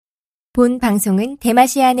본 방송은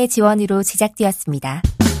대마시안의 지원으로 제작되었습니다.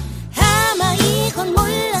 아마 이건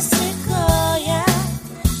몰랐을 거야.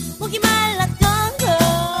 보기 말랐던 걸,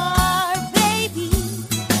 baby.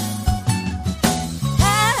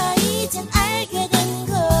 이젠 알게 된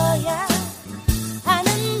거야.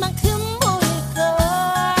 아는 만큼 모를 걸.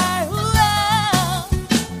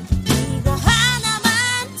 이거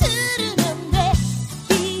하나만 들으면 돼.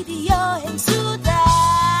 닭피디 여행수다.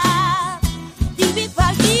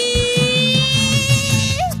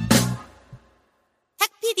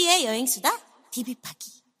 닭피디의 여행수다.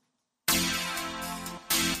 디비파기.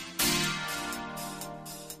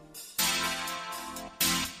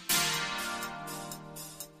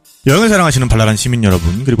 여행을 사랑하시는 발랄한 시민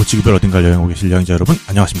여러분, 그리고 지구별 어딘가를 여행하고 계실 여행자 여러분,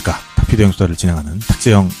 안녕하십니까. 닭피디 여행수다를 진행하는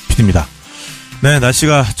탁재영 PD입니다. 네,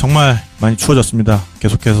 날씨가 정말 많이 추워졌습니다.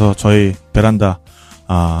 계속해서 저희 베란다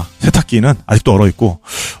세탁기는 아직도 얼어있고,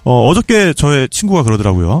 어저께 저의 친구가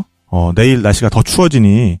그러더라고요. 내일 날씨가 더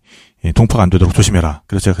추워지니 동파가 안 되도록 조심해라.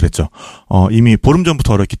 그래서 제가 그랬죠. 이미 보름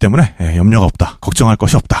전부터 얼었기 때문에 염려가 없다. 걱정할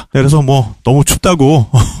것이 없다. 그래서 뭐 너무 춥다고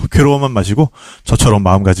괴로워만 마시고 저처럼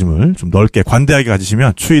마음가짐을 좀 넓게 관대하게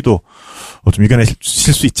가지시면 추위도 좀 이겨내실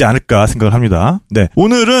수 있지 않을까 생각을 합니다. 네,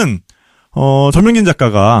 오늘은 전명진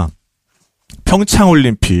작가가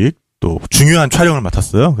평창올림픽 또 중요한 촬영을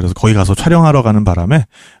맡았어요. 그래서 거기 가서 촬영하러 가는 바람에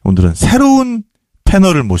오늘은 새로운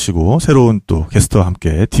패널을 모시고 새로운 또 게스트와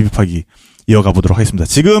함께 디비파기 이어가 보도록 하겠습니다.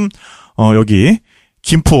 지금 여기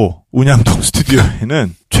김포 운양동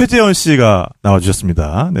스튜디오에는 최재원 씨가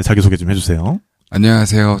나와주셨습니다. 네, 자기소개 좀 해주세요.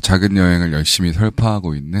 안녕하세요. 작은 여행을 열심히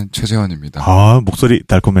설파하고 있는 최재원입니다. 목소리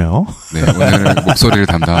달콤해요. 네, 오늘은 목소리를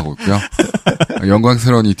담당하고 있고요.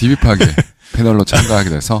 영광스러운 이 디비파기 패널로 참가하게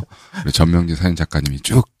돼서 우리 전명진 사진 작가님이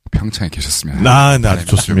쭉 평창에 계셨으면. 네, 아주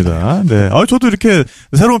좋습니다. 네. 저도 이렇게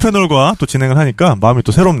새로운 패널과 또 진행을 하니까 마음이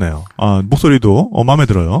또 새롭네요. 목소리도 마음에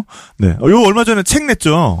들어요. 네. 요 얼마 전에 책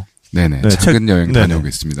냈죠? 네네. 네, 작은 여행 네네.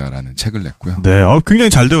 다녀오겠습니다라는 책을 냈고요. 네. 굉장히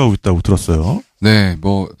잘 돼가고 있다고 들었어요. 네,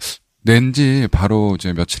 낸 지 바로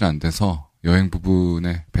이제 며칠 안 돼서 여행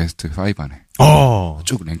부분의 베스트 5 안에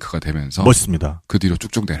쭉 랭크가 되면서 멋있습니다. 그 뒤로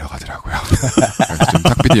쭉쭉 내려가더라고요. 그래서 좀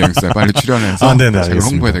탁피디 여행사에 빨리 출연해서 제가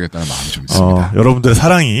홍보해야 되겠다는 마음이 좀 있습니다. 여러분들의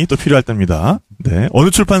사랑이 또 필요할 때입니다. 네. 어느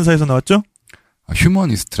출판사에서 나왔죠?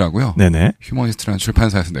 휴머니스트라고요. 네네. 휴머니스트라는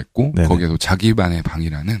출판사에서 냈고 네네. 거기에도 자기만의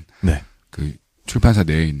방이라는 네. 그 출판사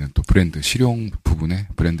내에 있는 또 브랜드 실용 부분의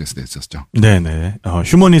브랜드에서 냈었죠. 네네.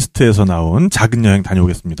 휴머니스트에서 나온 작은 여행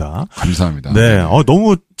다녀오겠습니다. 감사합니다. 네.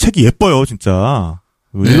 너무 책이 예뻐요, 진짜.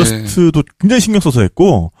 네. 일러스트도 굉장히 신경 써서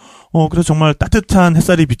했고, 그래서 정말 따뜻한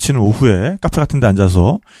햇살이 비치는 오후에 카페 같은 데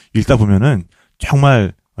앉아서 읽다 보면은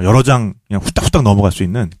정말 여러 장 그냥 후딱후딱 넘어갈 수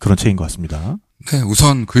있는 그런 책인 것 같습니다. 네,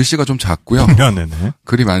 우선 글씨가 좀 작고요. 네네.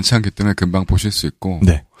 글이 많지 않기 때문에 금방 보실 수 있고,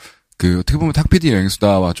 네. 어떻게 보면 탁피디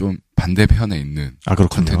여행수다와 좀 반대편에 있는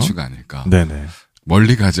그렇군요. 콘텐츠가 아닐까. 네네.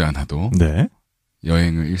 멀리 가지 않아도 네.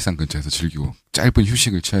 여행을 일상 근처에서 즐기고 짧은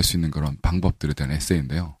휴식을 취할 수 있는 그런 방법들에 대한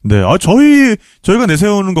에세이인데요. 네. 저희가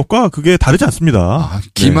내세우는 것과 그게 다르지 않습니다.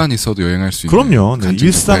 기만 네. 있어도 여행할 수 있는. 그럼요. 네.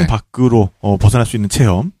 일상 밖으로 벗어날 수 있는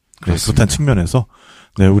체험. 그렇다는 측면에서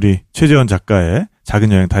네, 우리 최재원 작가의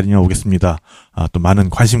작은 여행 다녀오겠습니다. 또 많은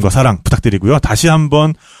관심과 사랑 부탁드리고요. 다시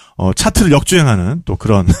한번 차트를 역주행하는 또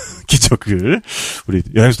그런 기적을 우리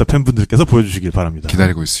여행수다 팬분들께서 보여주시길 바랍니다.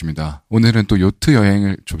 기다리고 있습니다. 오늘은 또 요트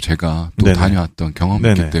여행을 좀 제가 또 네네. 다녀왔던 경험이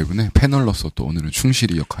네네. 있기 때문에 패널로서 또 오늘은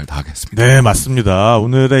충실히 역할을 다하겠습니다. 네, 맞습니다.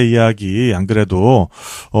 오늘의 이야기 안 그래도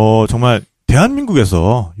정말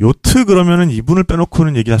대한민국에서 요트 그러면은 이분을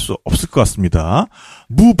빼놓고는 얘기할 수 없을 것 같습니다.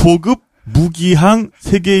 무보급 무기항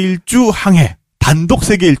세계 일주 항해. 단독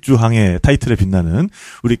세계 일주 항해 타이틀에 빛나는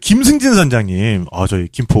우리 김승진선장님, 저희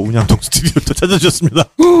김포 운양동 스튜디오 또 찾아주셨습니다.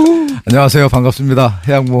 안녕하세요. 반갑습니다.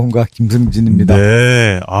 해양모험가 김승진입니다.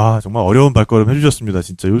 네. 정말 어려운 발걸음 해주셨습니다.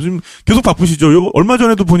 진짜 요즘 계속 바쁘시죠? 얼마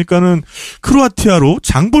전에도 보니까는 크로아티아로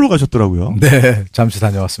장보러 가셨더라고요. 네. 잠시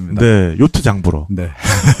다녀왔습니다. 네. 요트 장보러. 네.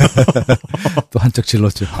 또 한척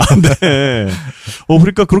질렀죠. 네.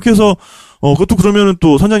 그러니까 그렇게 해서, 그것도 그러면은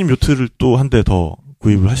또 선장님 요트를 또 한 대 더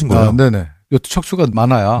구입을 하신 거예요? 네네. 요트 척수가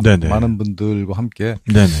많아야 네네. 많은 분들과 함께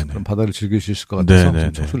네네네. 그런 바다를 즐길 수 있을 것 같아서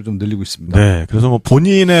네네네. 척수를 좀 늘리고 있습니다. 네, 그래서 뭐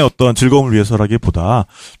본인의 어떤 즐거움을 위해서라기보다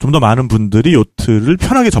좀 더 많은 분들이 요트를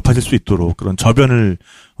편하게 접하실 수 있도록 그런 저변을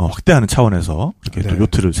확대하는 차원에서 이렇게 또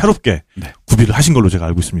요트를 새롭게 구비를 하신 걸로 제가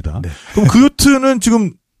알고 있습니다. 네. 그럼 그 요트는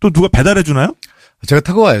지금 또 누가 배달해 주나요? 제가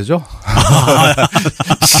타고 와야죠.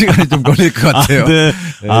 시간이 좀 걸릴 것 같아요. 네.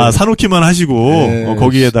 네. 사놓기만 하시고 네.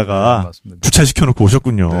 거기에다가 맞습니다. 주차시켜놓고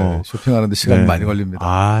오셨군요. 네, 쇼핑하는데 시간이 네. 많이 걸립니다.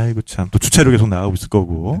 아이고 참. 또 주차료 계속 나가고 있을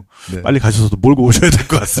거고 네. 빨리 가셔서 몰고 오셔야 될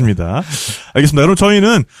것 같습니다. 알겠습니다. 그럼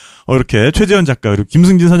저희는 이렇게 최재현 작가 그리고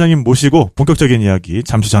김승진 선장님 모시고 본격적인 이야기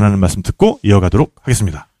잠시 전하는 말씀 듣고 이어가도록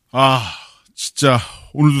하겠습니다. 진짜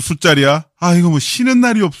오늘도 술자리야? 이거 뭐 쉬는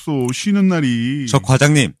날이 없어. 쉬는 날이. 저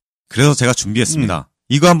과장님, 그래서 제가 준비했습니다.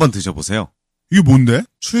 이거 한번 드셔보세요. 이게 뭔데?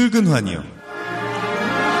 출근환이요.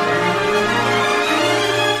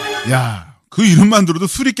 야, 그 이름만 들어도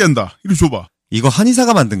술이 깬다. 이리 줘봐. 이거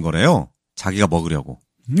한의사가 만든 거래요. 자기가 먹으려고.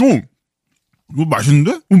 이거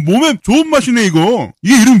맛있는데? 몸에 좋은 맛이네, 이거.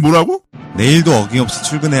 이게 이름이 뭐라고? 내일도 어김없이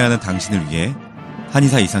출근해야 하는 당신을 위해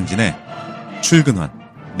한의사 이상진의 출근환.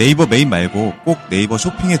 네이버 메인 말고 꼭 네이버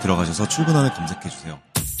쇼핑에 들어가셔서 출근환을 검색해주세요.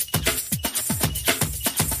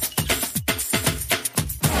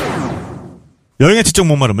 여행의 지적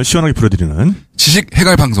목마름을 시원하게 풀어드리는 지식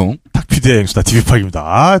해갈 방송. 탁피디의 행수다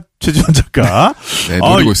DB팍입니다. 최지원 작가. 네,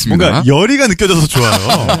 노리고 있습니다. 뭔가 열의가 느껴져서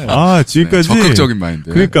좋아요. 지금까지. 네, 적극적인 마인드.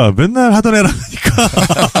 그러니까 맨날 하던 애라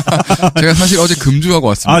하니까. 제가 사실 어제 금주하고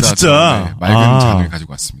왔습니다. 진짜? 네, 맑은 잔을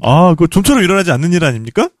가지고 왔습니다. 그거 좀처럼 일어나지 않는 일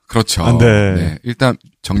아닙니까? 그렇죠. 네. 네, 일단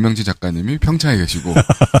정명지 작가님이 평창에 계시고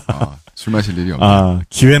술 마실 일이 없네요.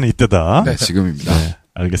 기회는 이때다. 네, 지금입니다. 네,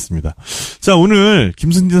 알겠습니다. 자, 오늘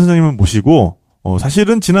김승진 선생님을 모시고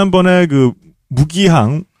사실은 지난번에 그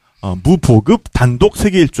무기항 무보급 단독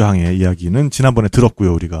세계 일주항의 이야기는 지난번에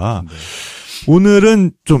들었고요, 우리가. 네.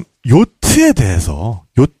 오늘은 좀 요트에 대해서,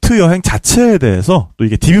 요트 여행 자체에 대해서 또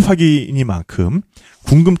이게 DB팍이니만큼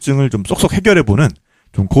궁금증을 좀 쏙쏙 해결해보는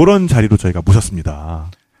좀 그런 자리로 저희가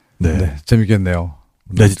모셨습니다. 네. 네, 재밌겠네요.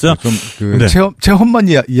 네, 진짜? 좀 네. 체험만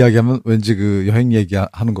이야기하면 왠지 그 여행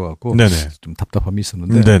얘기하는 것 같고 네네. 좀 답답함이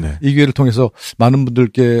있었는데 네네. 이 기회를 통해서 많은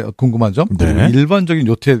분들께 궁금한 점 네. 그리고 일반적인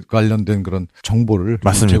요트에 관련된 그런 정보를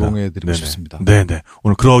맞습니다. 제공해드리고 네네. 싶습니다. 네네.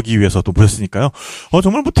 오늘 그러기 위해서 또 모셨으니까요.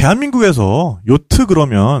 정말 뭐 대한민국에서 요트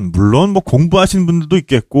그러면 물론 뭐 공부하시는 분들도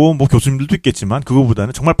있겠고 뭐 교수님들도 있겠지만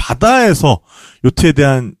그거보다는 정말 바다에서 요트에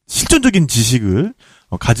대한 실전적인 지식을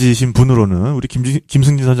가지신 분으로는 우리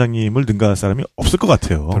김승진 선장님을 능가할 사람이 없을 것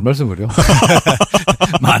같아요. 별 말씀을요.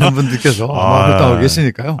 많은 분들께서 아마 그렇다고 하고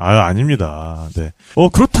계시니까요. 아닙니다. 네.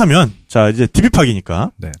 그렇다면 자 이제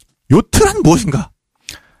DB팍이니까 네. 요트란 무엇인가?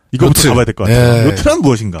 이거부터 요트. 가봐야 될 것 같아요. 네. 요트란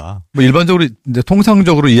무엇인가? 뭐 일반적으로 이제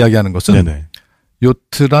통상적으로 이야기하는 것은 네네.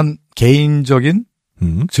 요트란 개인적인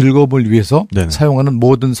즐거움을 위해서 네네. 사용하는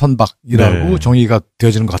모든 선박이라고 네. 정의가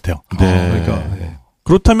되어지는 것 같아요. 네. 그러니까 네.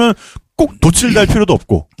 그렇다면 꼭 돛을 달 필요도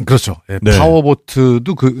없고. 그렇죠. 예, 네.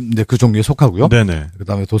 파워보트도 그 종류에 속하고요. 네네.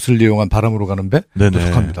 그다음에 돛을 이용한 바람으로 가는 배도 네네.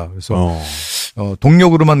 속합니다. 그래서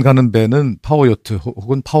동력으로만 가는 배는 파워요트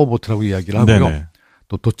혹은 파워보트라고 이야기를 하고요. 네네.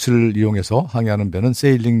 또 돛을 이용해서 항해하는 배는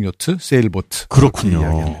세일링 요트, 세일보트. 그렇군요.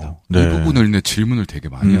 그렇게 이야기합니다. 네. 이 부분을 내 질문을 되게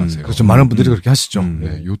많이 하세요. 그렇죠. 많은 분들이 그렇게 하시죠.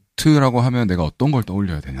 네, 요트라고 하면 내가 어떤 걸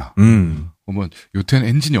떠올려야 되냐? 그러면 요트에는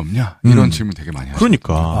엔진이 없냐? 이런 질문 되게 많이 하세요.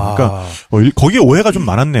 그러니까 거기에 오해가 좀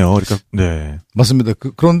많았네요. 그러니까 네. 맞습니다.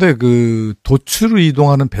 그런데 그 도추로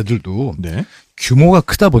이동하는 배들도 네. 규모가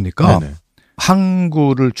크다 보니까 네네.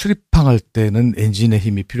 항구를 출입항할 때는 엔진의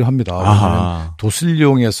힘이 필요합니다. 왜냐하면 돛을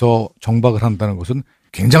이용해서 정박을 한다는 것은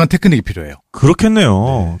굉장한 테크닉이 필요해요. 그렇겠네요.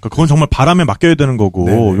 네. 그러니까 그건 정말 바람에 맡겨야 되는 거고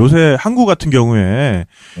네네. 요새 항구 같은 경우에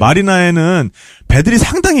마리나에는 배들이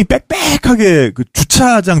상당히 빽빽하게 그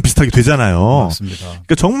주차장 비슷하게 되잖아요. 맞습니다.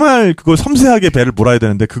 그러니까 정말 그걸 섬세하게 배를 몰아야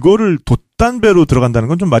되는데 그거를 돛단배로 들어간다는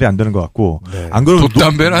건 좀 말이 안 되는 것 같고 네. 안 그러면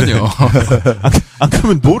돛단배라뇨. 안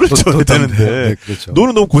그러면 노를 쳐야 돛단배. 되는데 네, 그렇죠.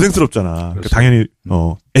 노는 너무 고생스럽잖아. 그러니까 그렇죠. 당연히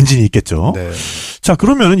엔진이 있겠죠. 네. 자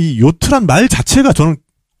그러면은 이 요트란 말 자체가 저는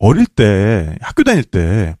어릴 때 학교 다닐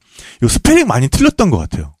때 이 스펠링 많이 틀렸던 것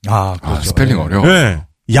같아요. 그렇죠. 스펠링 네. 어려워. 네.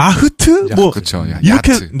 야흐트 뭐 그렇죠.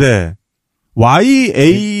 이렇게 야트. 네.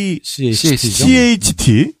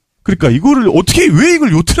 YACHT 그러니까 이거를 어떻게 왜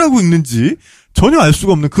이걸 요트라고 읽는지 전혀 알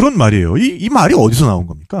수가 없는 그런 말이에요. 이 말이 어디서 나온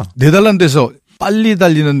겁니까? 네덜란드에서 빨리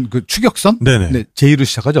달리는 그 추격선? 네네. 네, J로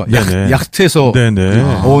시작하죠. 네네. 야트에서 네네.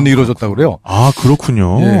 어원이 이루어졌다고 그래요.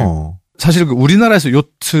 그렇군요. 예. 사실 그 우리나라에서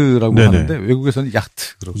요트라고 네네. 하는데 외국에서는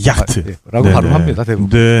야트. 라고 네네. 발음합니다.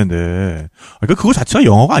 대부분. 네네. 그러니까 그거 자체가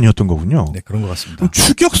영어가 아니었던 거군요. 네, 그런 것 같습니다. 그럼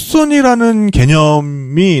추격선이라는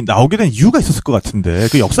개념이 나오게 된 이유가 있었을 것 같은데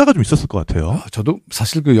그 역사가 좀 있었을 것 같아요. 저도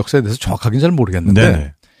사실 그 역사에 대해서 정확하게는 잘 모르겠는데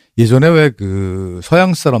네네. 예전에 왜 그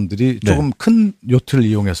서양 사람들이 네. 조금 큰 요트를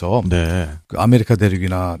이용해서 네. 그 아메리카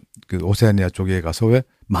대륙이나 그 오세아니아 쪽에 가서 왜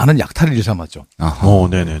많은 약탈을 일삼았죠.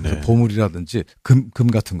 네네네. 보물이라든지 금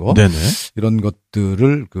같은 거. 네네. 이런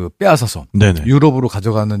것들을 빼앗아서 네네. 유럽으로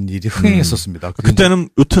가져가는 일이 흥행했었습니다. 그때는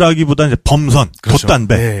요트라기보다 이제 범선, 그렇죠.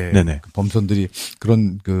 돛담배. 네. 네네. 범선들이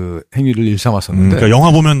그런 행위를 일삼았었는데. 그러니까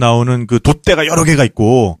영화 보면 나오는 그 돛대가 여러 개가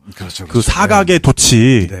있고. 그렇죠. 그 사각의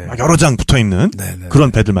돛이 여러 장 붙어 있는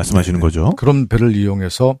그런 배들 말씀하시는 거죠. 그런 배를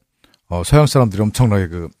이용해서 서양 사람들이 엄청나게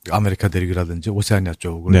아메리카 대륙이라든지 오세아니아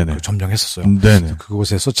쪽을 점령했었어요. 네네.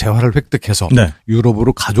 그곳에서 재화를 획득해서 네.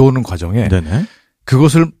 유럽으로 가져오는 과정에 네네.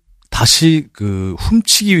 그것을 다시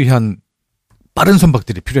훔치기 위한 빠른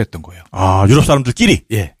선박들이 필요했던 거예요. 아, 유럽 사람들끼리?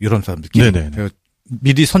 예, 유럽 사람들끼리. 네네.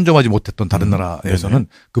 미리 선점하지 못했던 다른 나라에서는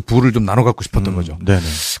그 부를 좀 나눠 갖고 싶었던 거죠. 네네.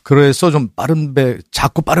 그래서 좀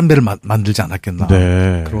자꾸 빠른 배를 만들지 않았겠나.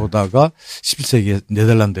 네. 그러다가 11세기에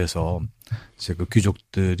네덜란드에서 이제 그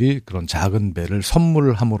귀족들이 그런 작은 배를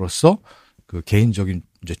선물함으로써 그 개인적인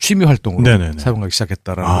이제 취미 활동으로 사용하기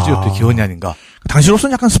시작했다라는 것이 어떻게 기원이 아닌가.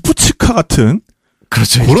 당시로서는 약간 스포츠카 같은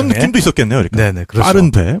그렇죠. 그런 느낌도 있었겠네요. 그러니까. 네네. 그렇죠.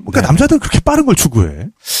 빠른 배. 그러니까 남자들은 그렇게 빠른 걸 추구해.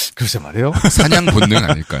 글쎄 말이에요. 사냥 본능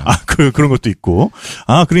아닐까요? 그런 것도 있고.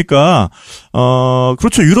 그러니까,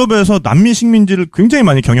 그렇죠. 유럽에서 난민 식민지를 굉장히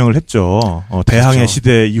많이 경영을 했죠. 대항해 그렇죠.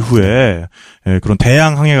 시대 이후에, 그런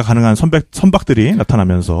대양 항해가 가능한 선박들이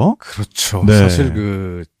나타나면서. 그렇죠. 네.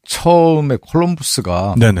 사실 처음에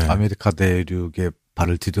콜럼부스가 아메리카 대륙에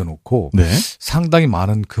발을 디뎌놓고. 상당히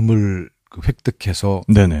많은 금을 획득해서.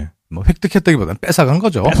 획득했다기보다는 뺏어간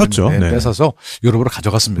거죠. 뺏었죠. 뺏어서 유럽으로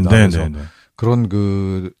가져갔습니다. 그래서 그런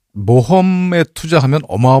모험에 투자하면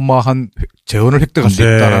어마어마한 재원을 획득할 수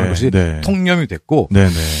있다는 것이 통념이 됐고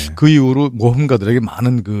그 이후로 모험가들에게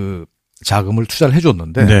많은 자금을 투자를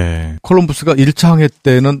해줬는데 콜럼부스가 1차 항해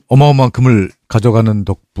때는 어마어마한 금을 가져가는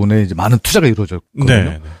덕분에 이제 많은 투자가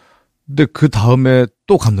이루어졌거든요. 근데 그 다음에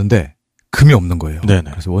또 갔는데 금이 없는 거예요.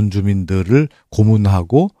 그래서 원주민들을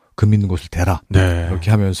고문하고 금 있는 곳을 대라.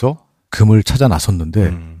 이렇게 하면서 금을 찾아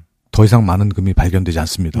나섰는데 더 이상 많은 금이 발견되지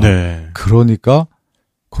않습니다. 그러니까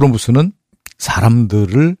콜럼부스는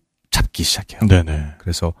사람들을 잡기 시작해요.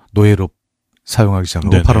 그래서 노예로 사용하기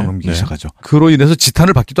시작하고 팔아넘기기 시작하죠. 그로 인해서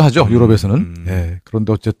지탄을 받기도 하죠. 유럽에서는.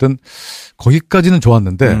 그런데 어쨌든 거기까지는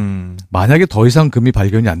좋았는데 만약에 더 이상 금이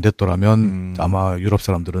발견이 안 됐더라면 아마 유럽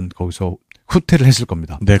사람들은 거기서 후퇴를 했을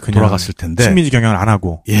겁니다. 돌아갔을 텐데. 식민지 경영을 안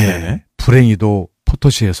하고. 불행히도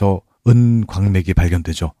포토시에서 은 광맥이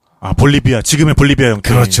발견되죠. 볼리비아, 지금의 볼리비아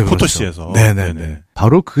형태. 그렇죠. 포토시에서. 네네네.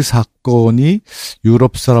 바로 그 사건이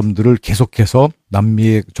유럽 사람들을 계속해서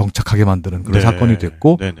남미에 정착하게 만드는 그런 사건이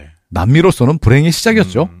됐고, 남미로서는 불행의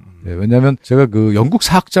시작이었죠. 왜냐하면 제가 영국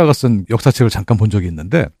사학자가 쓴 역사책을 잠깐 본 적이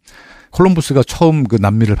있는데, 콜럼부스가 처음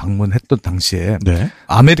남미를 방문했던 당시에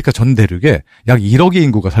아메리카 전 대륙에 약 1억의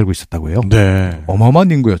인구가 살고 있었다고 해요.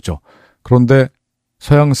 어마어마한 인구였죠. 그런데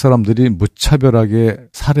서양 사람들이 무차별하게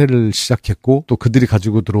살해를 시작했고 또 그들이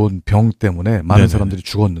가지고 들어온 병 때문에 많은 사람들이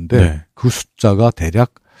죽었는데 그 숫자가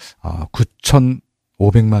대략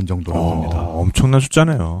 9,500만 정도라고 합니다. 엄청난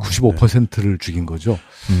숫자네요. 95%를 죽인 거죠.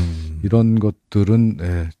 이런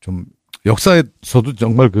것들은 좀 역사에서도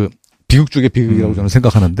정말 비극 중의 비극이라고 저는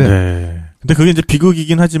생각하는데. 근데 그게 이제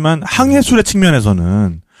비극이긴 하지만 항해술의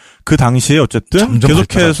측면에서는 그 당시에 어쨌든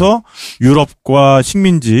계속해서 유럽과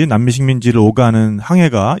남미 식민지를 오가는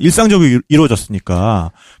항해가 일상적으로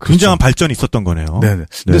이루어졌으니까 굉장한 발전이 있었던 거네요.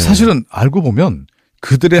 근데 사실은 알고 보면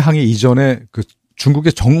그들의 항해 이전에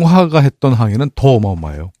중국의 정화가 했던 항해는 더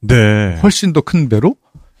어마어마해요. 훨씬 더 큰 배로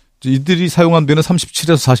이들이 사용한 배는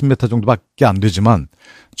 37에서 40m 정도밖에 안 되지만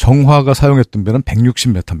정화가 사용했던 배는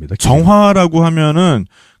 160m입니다. 정화라고 하면은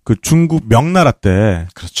중국 명나라 때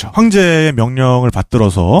그렇죠. 황제의 명령을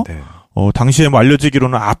받들어서 당시에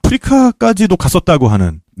알려지기로는 아프리카까지도 갔었다고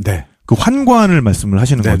하는 그 환관을 말씀을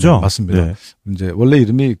하시는 거죠? 맞습니다. 이제 원래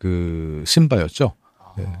이름이 신바였죠.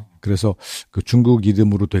 그래서 중국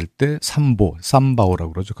이름으로 될 때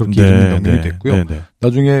삼바오라고 그러죠. 그렇게 이름이 명명이 됐고요.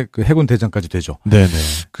 나중에 해군 대장까지 되죠.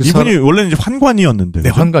 이분이 원래는 이제 환관이었는데.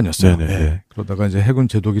 환관이었어요. 그러다가 이제 해군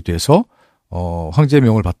제독이 돼서 황제의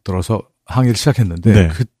명을 받들어서 항해를 시작했는데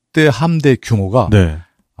그때 함대 규모가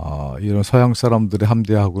이런 서양 사람들의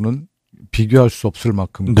함대하고는 비교할 수 없을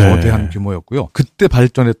만큼 거대한 규모였고요. 그때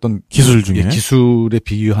발전했던 기술 중에 기술에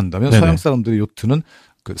비교한다면 서양 사람들의 요트는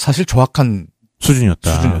사실 조악한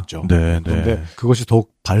수준이었죠. 그런데 그것이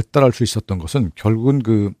더욱 발달할 수 있었던 것은 결국은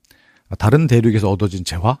다른 대륙에서 얻어진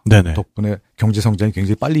재화 덕분에 경제 성장이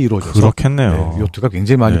굉장히 빨리 이루어져서 그렇겠네요. 요트가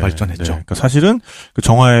굉장히 많이 발전했죠. 그러니까 사실은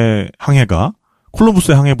정화의 항해가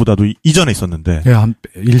콜럼부스의 항해보다도 이전에 있었는데. 한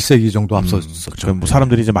 1세기 정도 앞섰었죠. 그러니까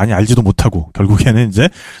사람들이 이제 많이 알지도 못하고, 결국에는 이제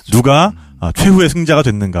누가 최후의 승자가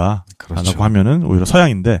됐는가. 라고 하면은 오히려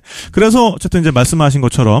서양인데. 그래서 어쨌든 이제 말씀하신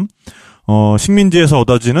것처럼, 식민지에서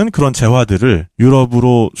얻어지는 그런 재화들을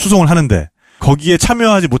유럽으로 수송을 하는데 거기에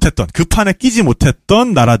참여하지 못했던 그 판에 끼지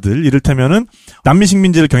못했던 나라들 이를테면은 남미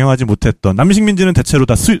식민지를 경영하지 못했던 남미 식민지는 대체로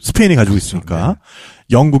다 스페인이 가지고 있으니까 네.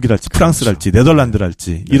 영국이랄지 프랑스랄지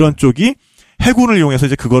네덜란드랄지 이런 쪽이 해군을 이용해서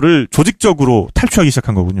이제 그거를 조직적으로 탈취하기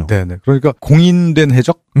시작한 거군요. 네네. 그러니까 공인된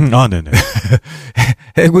해적? 네네.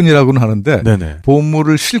 해군이라고는 하는데 네네.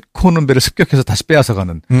 보물을 싣고 오는 배를 습격해서 다시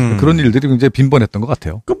빼앗아가는 그런 일들이 굉장히 빈번했던 것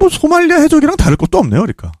같아요. 그 뭐 소말리아 해적이랑 다를 것도 없네요,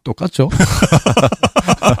 그러니까. 똑같죠.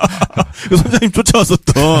 그 선장님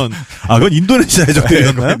쫓아왔었던 그건 인도네시아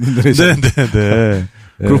해적들이었나요? 인도네시아. 네네네.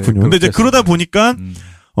 그렇군요. 근데 이제 그러다 보니까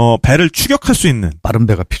배를 추격할 수 있는 빠른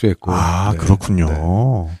배가 필요했고. 네. 그렇군요.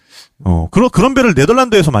 네. 그런 배를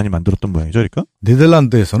네덜란드에서 많이 만들었던 모양이죠, 그러니까?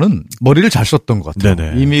 네덜란드에서는 머리를 잘 썼던 것 같아요.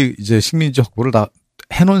 네네. 이미 이제 식민지 확보를 다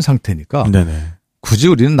해놓은 상태니까. 네네. 굳이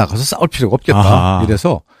우리는 나가서 싸울 필요가 없겠다. 아하.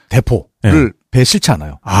 이래서 대포를 네. 배에 실지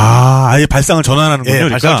않아요. 아예 발상을 전환하는군요. 네,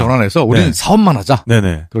 그러니까. 발상을 전환해서 우리는 네. 사업만 하자.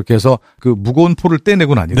 네네. 그렇게 해서 그 무거운 포를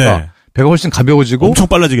떼내고 나니까 네. 배가 훨씬 가벼워지고 엄청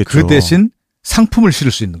빨라지겠죠. 그 대신 상품을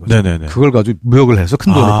실을 수 있는 거죠. 네네네. 그걸 가지고 무역을 해서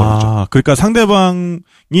큰 돈을 벌었죠. 그러니까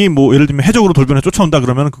상대방이 뭐 예를 들면 해적으로 돌변해 쫓아온다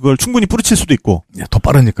그러면 그걸 충분히 뿌리칠 수도 있고. 네, 더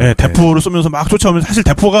빠르니까. 네, 대포를 쏘면서 막 쫓아오면 사실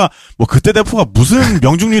대포가 뭐 그때 대포가 무슨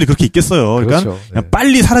명중률이 그렇게 있겠어요. 그러니까 그렇죠. 그냥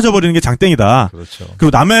빨리 사라져버리는 게 장땡이다. 그렇죠.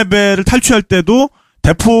 그리고 남의 배를 탈취할 때도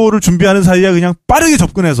대포를 준비하는 사이에 그냥 빠르게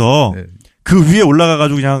접근해서 네. 그 위에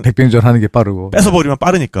올라가가지고 그냥 백병전 하는 게 빠르고. 뺏어버리면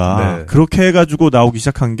빠르니까. 네. 그렇게 해가지고 나오기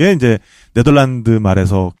시작한 게 이제 네덜란드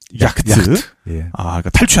말에서 야크트. 예. 그러니까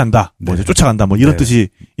탈취한다. 뭐 네. 이제 쫓아간다. 뭐 이런 네. 뜻이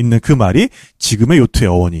있는 그 말이 지금의 요트의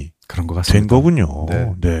어원이 그런 것 같습니다. 된 거군요.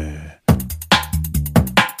 네. 네.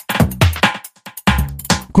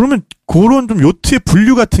 그러면 그런 좀 요트의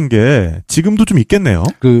분류 같은 게 지금도 좀 있겠네요.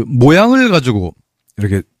 그 모양을 가지고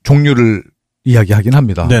이렇게 종류를 이야기하긴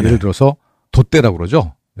합니다. 네네. 예를 들어서 돛대라고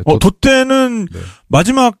그러죠. 돛대는 네.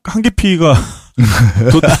 마지막 한계피가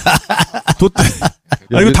돛대.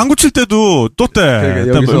 이거 당구 칠 때도 돛대.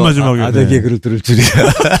 그러니까 여기서 마지막에 아재 개그를 들을 줄이야.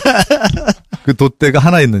 그 돛대가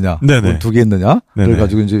하나 있느냐, 네네. 두 개 있느냐를 네네.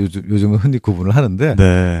 가지고 이제 요즘은 흔히 구분을 하는데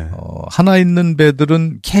네. 하나 있는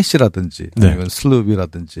배들은 캐시라든지 네. 아니면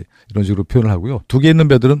슬룹이라든지 이런 식으로 표현을 하고요. 두 개 있는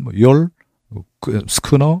배들은 뭐 열,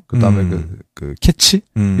 스쿠너, 그다음에 그 캐치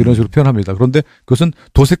이런 식으로 표현합니다. 그런데 그것은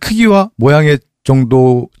돛의 크기와 모양의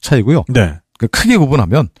정도 차이고요. 네. 그 크게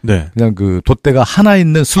구분하면 네. 그냥 그 돛대가 하나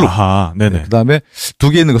있는 슬룹. 네네. 네, 그다음에 두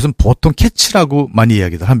개 있는 것은 보통 캐치라고 많이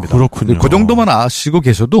이야기를 합니다. 그렇군요. 그 정도만 아시고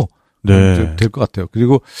계셔도 네. 될 것 같아요.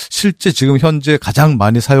 그리고 실제 지금 현재 가장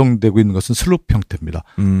많이 사용되고 있는 것은 슬룹 형태입니다.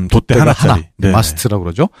 돛대 하나짜리. 네. 마스트라고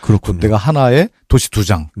그러죠. 그렇군요. 돛대가 하나에 돛이 두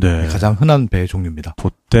장. 네. 가장 흔한 배의 종류입니다.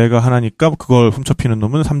 돛대가 하나니까 그걸 훔쳐피는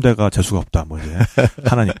놈은 3대가 재수가 없다. 뭐 이제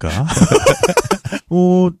하나니까.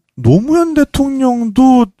 노무현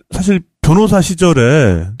대통령도 사실 변호사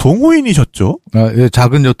시절에 동호인이셨죠? 예,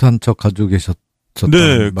 작은 요트 한 척 가지고 계셨던.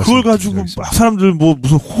 네, 그걸 가지고 막 사람들 뭐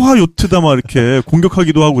무슨 호화 요트다 막 이렇게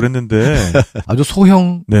공격하기도 하고 그랬는데 아주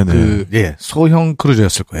소형 네네. 소형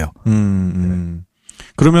크루저였을 거예요.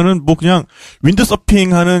 그러면은 뭐 그냥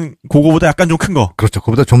윈드서핑하는 그거보다 약간 좀 큰 거. 그렇죠.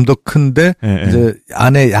 그보다 좀 더 큰데 네, 이제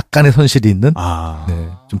안에 약간의 손실이 있는 네,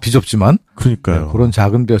 좀 비좁지만 그러니까요. 네, 그런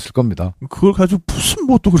작은 배였을 겁니다. 그걸 가지고 무슨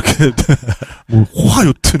뭐 또 그렇게 뭐 호화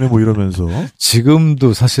요트네 뭐 이러면서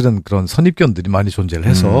지금도 사실은 그런 선입견들이 많이 존재를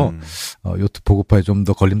해서 요트 보급화에 좀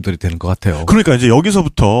더 걸림돌이 되는 것 같아요. 그러니까 이제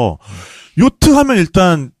여기서부터 요트 하면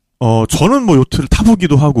일단 저는 뭐 요트를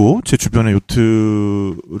타보기도 하고, 제 주변에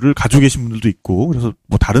요트를 가지고 계신 분들도 있고, 그래서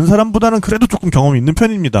뭐 다른 사람보다는 그래도 조금 경험이 있는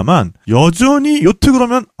편입니다만, 여전히 요트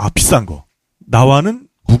그러면, 비싼 거. 나와는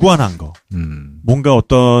무관한 거. 뭔가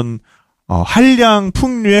어떤, 한량,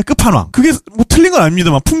 풍류의 끝판왕. 그게 뭐 틀린 건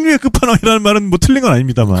아닙니다만, 풍류의 끝판왕이라는 말은 뭐 틀린 건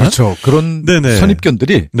아닙니다만. 그렇죠. 그런 네네.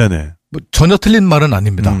 선입견들이. 네네. 뭐 전혀 틀린 말은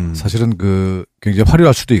아닙니다. 사실은 굉장히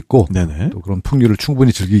화려할 수도 있고, 네네. 또 그런 풍류를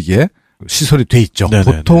충분히 즐기기에 시설이 돼 있죠.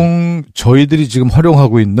 네네네. 보통 저희들이 지금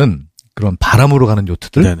활용하고 있는 그런 바람으로 가는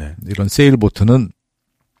요트들, 네네. 이런 세일보트는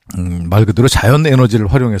말 그대로 자연 에너지를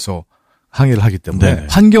활용해서 항해를 하기 때문에 네네.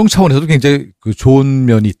 환경 차원에서도 굉장히 좋은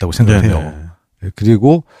면이 있다고 생각을 네네. 해요.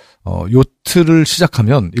 그리고 요트를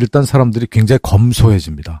시작하면 일단 사람들이 굉장히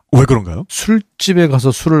검소해집니다. 왜 그런가요? 술집에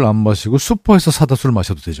가서 술을 안 마시고 슈퍼에서 사다 술을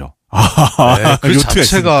마셔도 되죠. 네, 그 요트가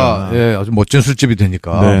자체가 있으니까. 아주 멋진 술집이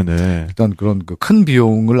되니까. 네네. 일단 그런 큰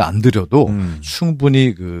비용을 안 들여도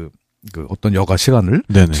충분히 그 어떤 여가 시간을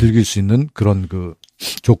네네. 즐길 수 있는 그런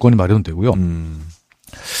조건이 마련되고요.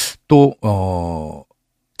 또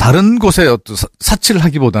다른 곳에 어떤 사치를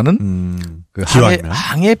하기보다는 그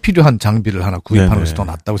항해에 필요한 장비를 하나 구입하는 것이 더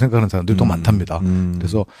낫다고 생각하는 사람들이 더 많답니다.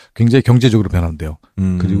 그래서 굉장히 경제적으로 변한대요.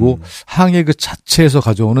 그리고 항해 그 자체에서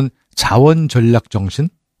가져오는 자원 전략 정신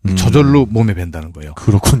저절로 몸에 밴다는 거예요.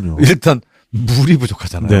 그렇군요. 일단 물이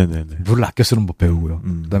부족하잖아요. 네네네. 물을 아껴 쓰는 법 배우고요.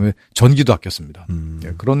 그다음에 전기도 아껴 씁니다.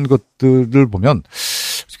 예, 그런 것들을 보면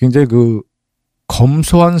굉장히 그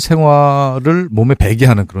검소한 생활을 몸에 배게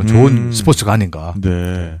하는 그런 좋은 스포츠가 아닌가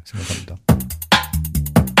생각합니다.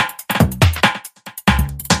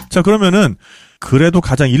 자, 그러면은 그래도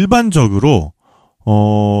가장 일반적으로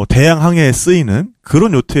대양 항해에 쓰이는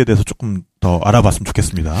그런 요트에 대해서 조금 더 알아봤으면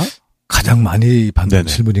좋겠습니다. 가장 많이 받는 네네.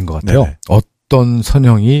 질문인 것 같아요. 네네. 어떤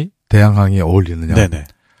선형이 대양 항해에 어울리느냐. 네네.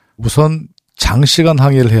 우선 장시간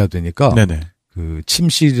항해를 해야 되니까 네네. 그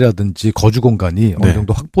침실이라든지 거주 공간이 어느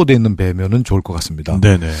정도 확보되어 있는 배면은 좋을 것 같습니다.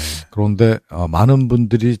 네네. 그런데 많은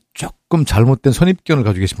분들이 조금 잘못된 선입견을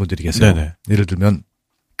가지고 계신 분들이 계세요. 네네. 예를 들면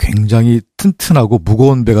굉장히 튼튼하고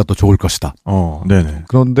무거운 배가 더 좋을 것이다. 네네.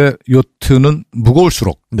 그런데 요트는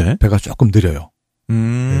무거울수록 네. 배가 조금 느려요.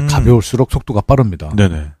 가벼울수록 속도가 빠릅니다.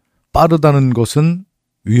 네네. 빠르다는 것은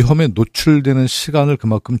위험에 노출되는 시간을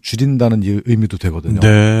그만큼 줄인다는 의미도 되거든요.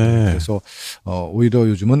 네. 그래서 오히려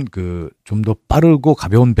요즘은 그 좀 더 빠르고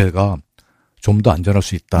가벼운 배가 좀 더 안전할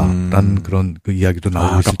수 있다라는 그런 그 이야기도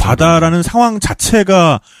나오고 있습니다. 그러니까 바다라는 상황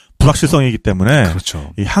자체가 불확실성이기 때문에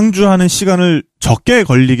그렇죠. 이 항주하는 시간을 적게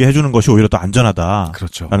걸리게 해주는 것이 오히려 더 안전하다.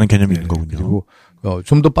 그렇죠. 라는 개념이 있는 거군요. 그리고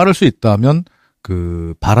좀 더 빠를 수 있다면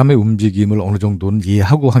그 바람의 움직임을 어느 정도는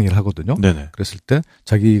이해하고 항해를 하거든요. 네네. 그랬을 때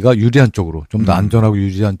자기가 유리한 쪽으로 좀 더 안전하고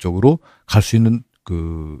유리한 쪽으로 갈 수 있는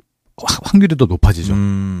그 확률이 더 높아지죠.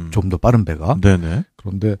 좀 더 빠른 배가. 네네.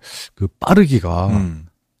 그런데 그 빠르기가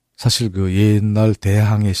사실 그 옛날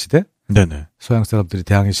대항해 시대, 네네. 서양 사람들이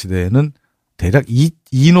대항해 시대에는 대략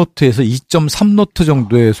 2노트에서 2.3노트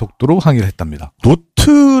정도의 속도로 항해를 했답니다.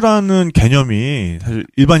 노트라는 개념이 사실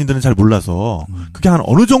일반인들은 잘 몰라서 그게 한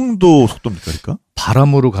어느 정도 속도입니까? 그러니까?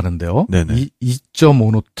 바람으로 가는데요. 네네.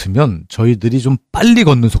 2.5노트면 저희들이 좀 빨리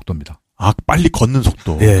걷는 속도입니다. 아, 빨리 걷는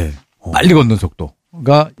속도. 예. 빨리 걷는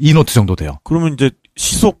속도가 2노트 정도 돼요. 그러면 이제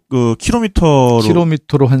시속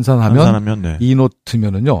킬로미터로 환산하면 네.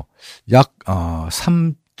 2노트면은요. 약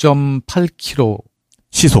 3.8km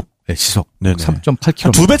시속. 네, 시속. 네네.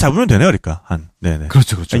 3.8km. 2배 잡으면 되네요, 그러니까. 네네.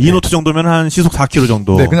 그렇죠. 2노트 정도면 한 시속 4km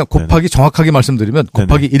정도. 네, 그냥 곱하기 정확하게 말씀드리면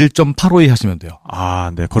곱하기 1.85 하시면 돼요.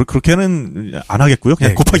 아, 네. 그렇게는 안 하겠고요.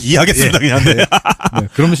 그냥 네. 곱하기 2 하겠습니다, 그냥. 네. 네,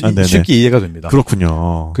 그러면 쉽게 이해가 됩니다.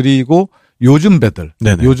 그렇군요. 그리고 요즘 배들,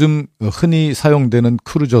 네네. 요즘 흔히 사용되는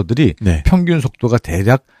크루저들이 네. 평균 속도가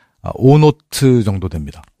대략 5노트 정도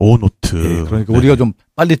됩니다. 5노트. 네, 그러니까 네네. 우리가 좀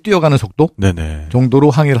빨리 뛰어가는 속도 네네.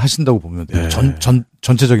 정도로 항해를 하신다고 보면 돼요. 네.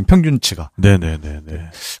 전체적인 평균치가.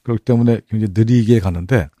 네네네네. 그렇기 때문에 굉장히 느리게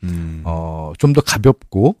가는데 좀 더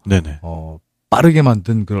가볍고 네네. 빠르게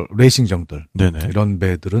만든 그런 레이싱정들 네네. 이런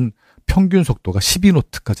배들은 평균 속도가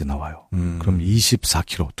 12노트까지 나와요. 그럼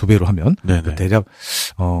 24km, 2배로 하면 네네. 대략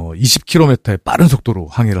 20km의 빠른 속도로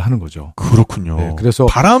항해를 하는 거죠. 그렇군요. 네, 그래서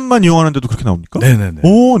바람만 이용하는데도 그렇게 나옵니까? 네네네.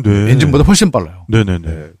 오, 네. 엔진보다 훨씬 빨라요. 네네네.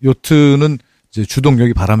 네, 요트는 이제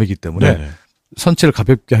주동력이 바람이기 때문에 네네. 선체를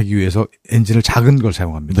가볍게 하기 위해서 엔진을 작은 걸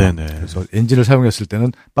사용합니다. 네네. 그래서 엔진을 사용했을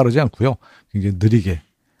때는 빠르지 않고요. 굉장히 느리게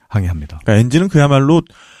항해합니다. 그러니까 엔진은 그야말로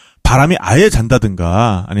바람이 아예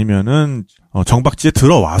잔다든가 아니면은 정박지에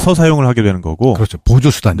들어와서 사용을 하게 되는 거고. 그렇죠.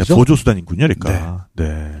 보조수단이죠. 네, 보조수단이군요, 그러니까.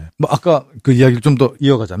 네. 뭐 아까 그 이야기를 좀 더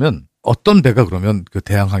이어가자면 어떤 배가 그러면 그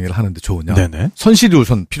대양 항해를 하는데 좋으냐? 네네. 선실이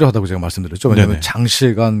우선 필요하다고 제가 말씀드렸죠. 왜냐하면 네네.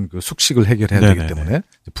 장시간 그 숙식을 해결해야 네네네. 되기 때문에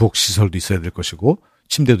부엌 시설도 있어야 될 것이고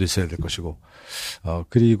침대도 있어야 될 것이고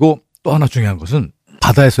그리고 또 하나 중요한 것은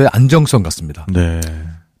바다에서의 안정성 같습니다. 네.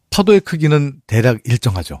 파도의 크기는 대략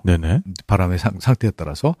일정하죠. 네네. 바람의 상태에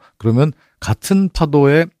따라서. 그러면 같은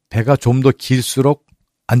파도에 배가 좀 더 길수록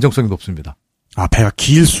안정성이 높습니다. 아, 배가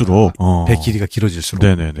길수록. 배 길이가 길어질수록.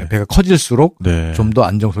 네네네. 배가 커질수록 네. 좀 더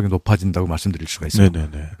안정성이 높아진다고 말씀드릴 수가 있어요.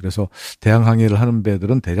 네네네. 그래서 대양 항해를 하는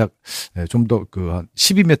배들은 대략 좀 더 그 한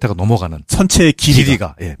 12m가 넘어가는 선체의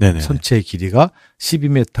길이가. 예. 네네. 선체의 길이가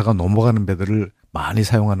 12m가 넘어가는 배들을 많이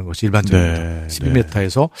사용하는 것이 일반적입니다. 네.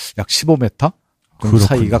 12m에서 약 15m 그렇군요.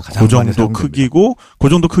 사이가 가장 그 많이 정도 사용됩니다. 크기고, 그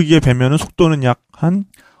정도 크기의 배면은 속도는 약 한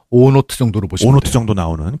 5노트 정도로 보시면 5노트 돼요. 정도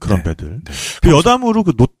나오는 그런 네. 배들. 네. 그 여담으로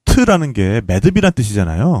그 노트라는 게 매듭이란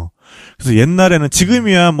뜻이잖아요. 그래서 옛날에는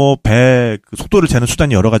지금이야 뭐 배 그 속도를 재는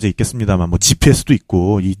수단이 여러 가지 있겠습니다만 뭐 GPS도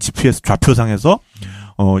있고 이 GPS 좌표상에서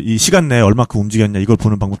이 시간 내에 얼마큼 움직였냐 이걸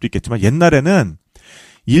보는 방법도 있겠지만 옛날에는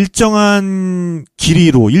일정한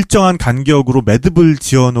길이로 일정한 간격으로 매듭을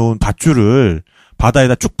지어놓은 밧줄을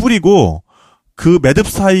바다에다 쭉 뿌리고 그 매듭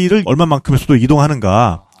사이를 얼마만큼의 속도로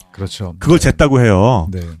이동하는가 그렇죠. 그걸 쟀다고 해요.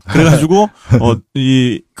 네. 그래가지고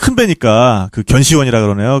이 큰 배니까 그 견시원이라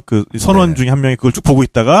그러네요. 그 선원 네. 중에 한 명이 그걸 쭉 보고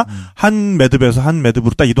있다가 한 매듭에서 한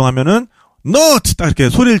매듭으로 딱 이동하면은 노트! 딱 이렇게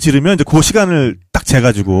소리를 지르면 이제 그 시간을 딱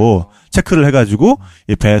재가지고 체크를 해가지고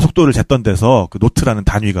이 배 속도를 쟀던 데서 그 노트라는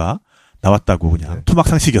단위가 나왔다고 그냥 네.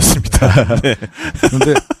 토막상식이었습니다. 네.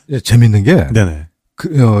 그런데 예, 재밌는 게 네네.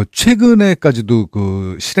 최근에까지도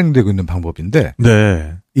그 실행되고 있는 방법인데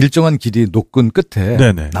네. 일정한 길이 노끈 끝에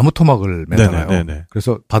네네. 나무 토막을 매잖아요. 네네.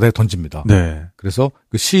 그래서 바다에 던집니다. 네. 그래서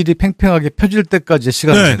그 실이 팽팽하게 펴질 때까지의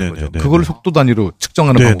시간을 네네네. 재는 거죠. 네네. 그걸 속도 단위로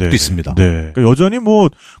측정하는 네네. 방법도 있습니다. 네. 그러니까 여전히 뭐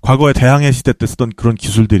과거의 대항해 시대 때 쓰던 그런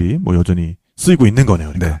기술들이 뭐 여전히 쓰이고 있는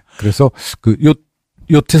거네요. 그러니까. 네. 그래서 그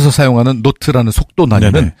요트에서 사용하는 노트라는 속도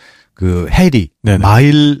단위는 네네. 그 해리, 네네.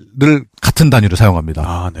 마일을 같은 단위로 사용합니다.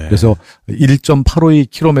 아, 네. 그래서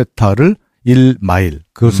 1.852km를 1마일,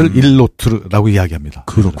 그것을 1노트라고 이야기합니다.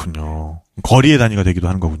 그렇군요. 거리의 단위가 되기도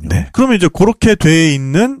하는 거군요. 네. 그러면 이제 그렇게 돼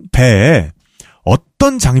있는 배에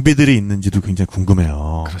어떤 장비들이 있는지도 굉장히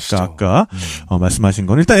궁금해요. 그렇죠. 그러니까 아까 말씀하신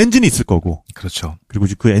건 일단 엔진이 있을 거고, 그렇죠. 그리고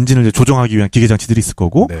이제 그 엔진을 이제 조정하기 위한 기계 장치들이 있을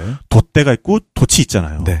거고, 네. 돛대가 있고 돛이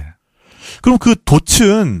있잖아요. 네. 그럼 그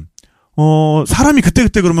돛은 사람이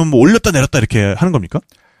그때 그러면 뭐 올렸다 내렸다 이렇게 하는 겁니까?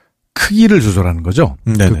 크기를 조절하는 거죠.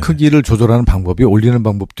 네네. 그 크기를 조절하는 방법이 올리는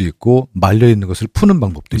방법도 있고 말려 있는 것을 푸는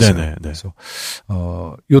방법도 있어요. 네네. 그래서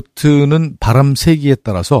요트는 바람 세기에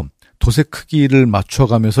따라서 돛의 크기를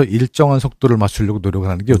맞춰가면서 일정한 속도를 맞추려고 노력을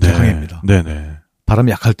하는 게 요트 네. 항해입니다. 네네.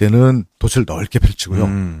 바람이 약할 때는 돛을 넓게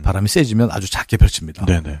펼치고요. 바람이 세지면 아주 작게 펼칩니다.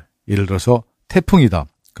 네네. 예를 들어서 태풍이다.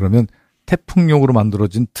 그러면 태풍용으로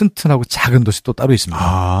만들어진 튼튼하고 작은 돛이 또 따로 있습니다.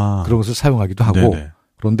 아. 그런 것을 사용하기도 하고 네네.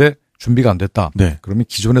 그런데 준비가 안 됐다. 네. 그러면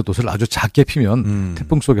기존의 돛을 아주 작게 피면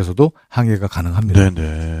태풍 속에서도 항해가 가능합니다.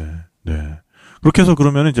 네네. 네. 그렇게 해서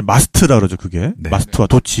그러면 이제 마스트라 그러죠, 그게. 네. 마스트와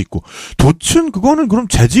돛이 있고. 돛은 그거는 그럼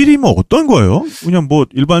재질이 뭐 어떤 거예요? 그냥 뭐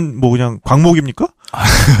일반 뭐 그냥 광목입니까?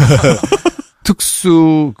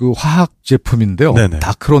 특수 그 화학 제품인데요. 네네.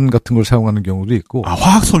 다크론 같은 걸 사용하는 경우도 있고. 아,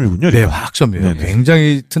 화학섬이군요. 네, 화학섬이에요. 네네.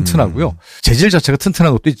 굉장히 튼튼하고요. 재질 자체가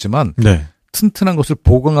튼튼한 것도 있지만 네. 튼튼한 것을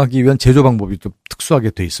보강하기 위한 제조 방법이 좀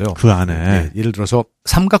특수하게 돼 있어요. 그 안에. 네, 예를 들어서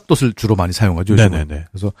삼각돛을 주로 많이 사용하죠. 요즘은. 네네네.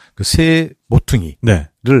 그래서 그 새 모퉁이를 네.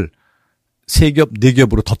 세 겹, 네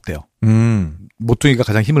겹으로 덧대요. 모퉁이가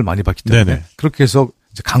가장 힘을 많이 받기 때문에 네네. 그렇게 해서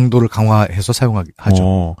이제 강도를 강화해서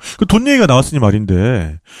사용하죠. 그 돈 얘기가 나왔으니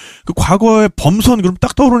말인데, 그 과거의 범선, 그럼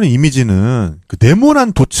딱 떠오르는 이미지는 그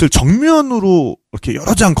네모난 돛을 정면으로 이렇게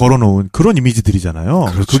여러 장 걸어 놓은 그런 이미지들이잖아요.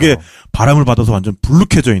 그렇죠. 그게 바람을 받아서 완전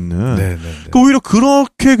불룩해져 있는. 네네. 그 오히려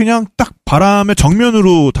그렇게 그냥 딱 바람의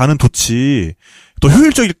정면으로 다는 돛이 더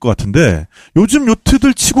효율적일 것 같은데, 요즘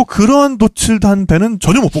요트들 치고 그런 돛을 단 배는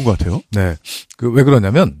전혀 못 본 것 같아요. 네. 그 왜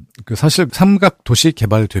그러냐면 그 사실 삼각돛이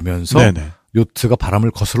개발되면서 네네. 요트가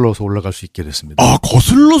바람을 거슬러서 올라갈 수 있게 됐습니다. 아,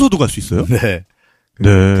 거슬러서도 갈 수 있어요? 네.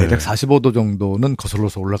 네. 대략 45도 정도는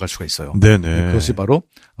거슬러서 올라갈 수가 있어요. 네네. 그것이 바로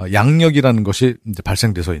양력이라는 것이 이제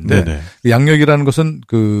발생돼서인데 네네. 그 양력이라는 것은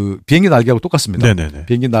그 비행기 날개하고 똑같습니다. 네네네.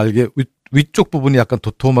 비행기 날개 위쪽 부분이 약간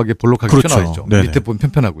도톰하게 볼록하게 그렇죠. 튀어나와 있죠. 네네. 밑에 부분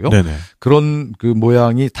편편하고요. 네네. 그런 그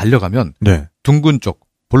모양이 달려가면 네. 둥근 쪽,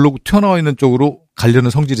 볼록 튀어나와 있는 쪽으로 가려는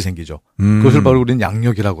성질이 생기죠. 그것을 바로 우리는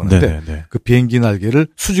양력이라고 하는데 네네네. 그 비행기 날개를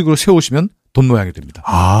수직으로 세우시면 돈 모양이 됩니다.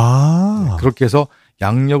 아. 그렇게 해서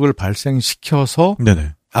양력을 발생시켜서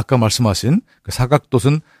네네. 아까 말씀하신 그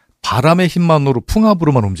사각돛은 바람의 힘만으로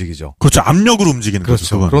풍압으로만 움직이죠. 그렇죠. 압력으로 움직이는 그렇죠.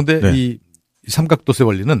 거죠. 그거는. 그런데 네. 이 삼각돛의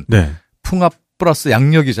원리는 네. 풍압 플러스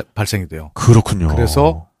양력이 발생이 돼요. 그렇군요.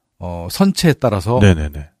 그래서 선체에 따라서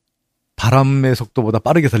네네네. 바람의 속도보다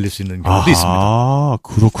빠르게 달릴 수 있는 경우도 있습니다. 아,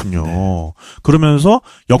 그렇군요. 네. 그러면서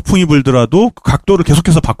역풍이 불더라도 그 각도를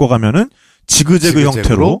계속해서 바꿔가면은 지그재그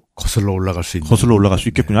형태로 거슬러 올라갈 수 있는. 거슬러 올라갈 수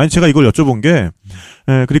있겠군요. 아니, 제가 이걸 여쭤본 게,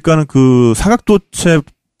 그러니까는 그 사각돛의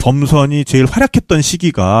범선이 제일 활약했던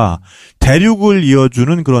시기가 대륙을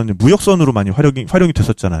이어주는 그런 무역선으로 많이 활용이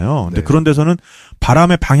됐었잖아요. 근데 네. 그런 데서는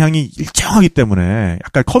바람의 방향이 일정하기 때문에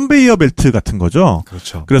약간 컨베이어 벨트 같은 거죠.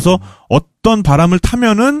 그렇죠. 그래서 어떤 바람을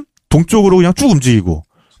타면은 동쪽으로 그냥 쭉 움직이고,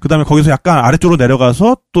 그 다음에 거기서 약간 아래쪽으로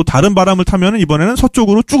내려가서 또 다른 바람을 타면은 이번에는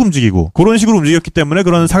서쪽으로 쭉 움직이고, 그런 식으로 움직였기 때문에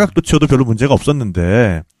그런 사각도치여도 별로 문제가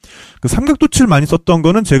없었는데, 그 삼각도치를 많이 썼던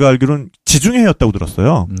거는 제가 알기로는 지중해였다고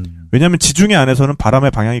들었어요. 왜냐하면 지중해 안에서는 바람의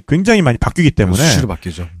방향이 굉장히 많이 바뀌기 때문에, 수시로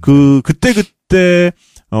바뀌죠. 그때,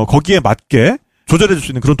 거기에 맞게 조절해줄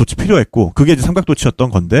수 있는 그런 도치 필요했고, 그게 이제 삼각도치였던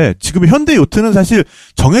건데, 지금 현대 요트는 사실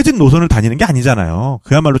정해진 노선을 다니는 게 아니잖아요.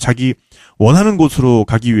 그야말로 자기 원하는 곳으로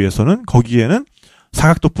가기 위해서는 거기에는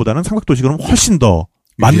사각도보다는 삼각도시 그럼 훨씬 더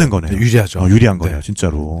맞는 거네요. 유리하죠. 유리한 거네요, 네.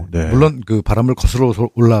 진짜로. 네. 물론 그 바람을 거슬러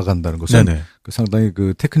올라간다는 것은 네네. 그 상당히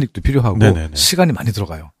그 테크닉도 필요하고 네네네. 시간이 많이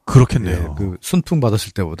들어가요. 그렇겠네요. 네, 그 순풍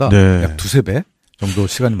받았을 때보다 네. 약 두세 배 정도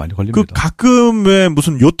시간이 많이 걸립니다. 그 가끔 왜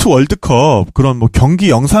무슨 요트 월드컵 그런 뭐 경기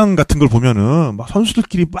영상 같은 걸 보면은 막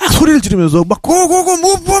선수들끼리 막 소리를 지르면서 막 고고고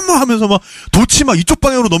뭐 하면서 막 돛이 막 이쪽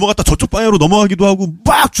방향으로 넘어갔다 저쪽 방향으로 넘어가기도 하고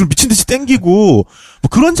막 줄 미친 듯이 땡기고 뭐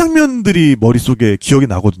그런 장면들이 머릿속에 기억이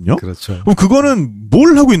나거든요. 그렇죠. 그럼 그거는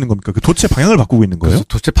뭘 하고 있는 겁니까? 그 돛의 방향을 바꾸고 있는 거예요?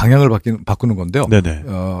 돛의 방향을 바꾸는 건데요. 네네.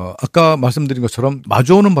 아까 말씀드린 것처럼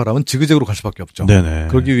마주오는 바람은 지그재그로 갈 수밖에 없죠. 네네.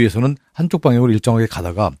 그러기 위해서는 한쪽 방향으로 일정하게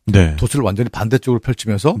가다가 네. 돛을 완전히 반대쪽으로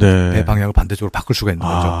펼치면서 네. 배 방향을 반대쪽으로 바꿀 수가 있는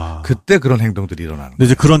거죠. 그때 그런 행동들이 일어나는 거죠.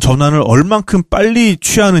 이제 그런 전환을 얼만큼 빨리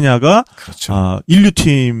취하느냐가 그렇죠.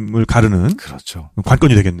 인류팀을 가르는 그렇죠.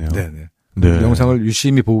 관건이 되겠네요. 네네. 네. 영상을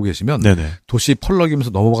유심히 보고 계시면 네네. 돛이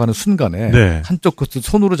펄럭이면서 넘어가는 순간에 네. 한쪽 끝을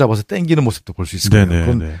손으로 잡아서 당기는 모습도 볼 수 있을 거예요. 네네.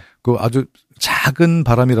 그건 그 아주 작은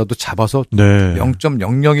바람이라도 잡아서 네.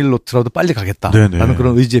 0.001노트라도 빨리 가겠다라는 네네.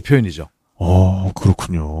 그런 의지의 표현이죠.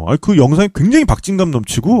 그렇군요. 그 영상이 굉장히 박진감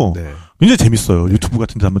넘치고 네. 굉장히 재밌어요. 유튜브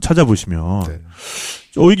같은 데 한번 찾아보시면. 네.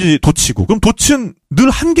 이게 돛이고. 그럼 돛은 늘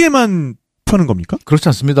한 개만 펴는 겁니까? 그렇지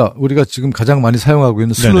않습니다. 우리가 지금 가장 많이 사용하고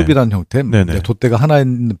있는 슬룹이라는 형태, 네네. 돛대가 하나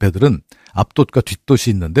있는 배들은 앞돛과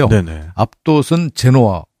뒷돛이 있는데요. 네네. 앞돛은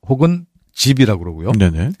제노아 혹은 집이라고 그러고요.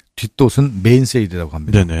 네네. 뒷돛은 메인세일이라고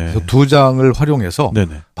합니다. 네네. 그래서 두 장을 활용해서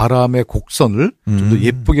네네. 바람의 곡선을 좀 더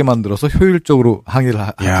예쁘게 만들어서 효율적으로 항해를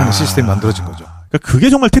하는 시스템이 만들어진 거죠. 그러니까 그게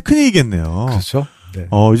정말 테크닉이겠네요. 그렇죠. 네.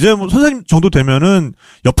 이제 뭐 선생님 정도 되면은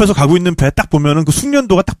옆에서 가고 있는 배 딱 보면은 그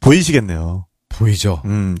숙련도가 딱 보이시겠네요. 보이죠.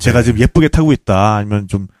 제가 네. 지금 예쁘게 타고 있다, 아니면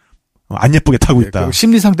좀 안 예쁘게 타고 있다. 그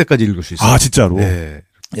심리 상태까지 읽을 수 있어요. 진짜로? 네.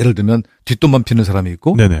 예를 들면 뒷돈만 피는 사람이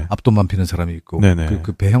있고 네네. 앞돈만 피는 사람이 있고 네네.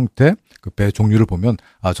 그 배 형태, 그 배 종류를 보면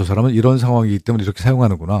저 사람은 이런 상황이기 때문에 이렇게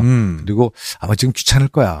사용하는구나. 그리고 아마 지금 귀찮을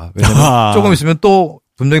거야. 왜냐면 조금 있으면 또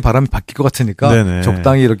분명히 바람이 바뀔 것 같으니까 네네.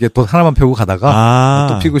 적당히 이렇게 돛 하나만 펴고 가다가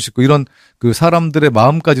또 피고 싶고 이런 그 사람들의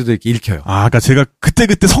마음까지도 이렇게 읽혀요. 그러니까 제가 그때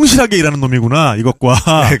성실하게 일하는 놈이구나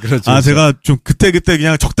이것과. 네, 그렇죠. 제가 좀 그때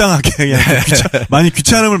그냥 적당하게 그냥 많이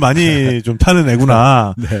귀찮음을 많이 좀 타는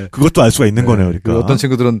애구나. 네. 그것도 알 수가 있는 거네요. 그러니까. 어떤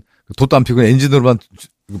친구들은 돛도 안 피고 엔진으로만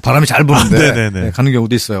바람이 잘 부는데 가는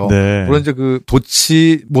경우도 있어요. 네. 물론 이제 그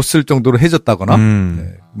돛이 못 쓸 정도로 해졌다거나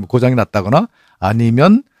뭐 고장이 났다거나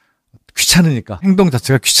아니면 귀찮으니까 행동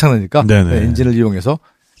자체가 귀찮으니까 엔진을 이용해서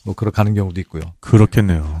뭐 그러 가는 경우도 있고요.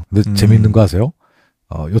 그렇겠네요. 근데 재미있는 거 아세요?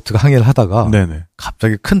 요트가 항해를 하다가 네네.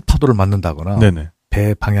 갑자기 큰 파도를 맞는다거나 네네.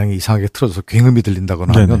 배 방향이 이상하게 틀어져서 굉음이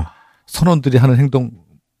들린다거나 하면 선원들이 하는 행동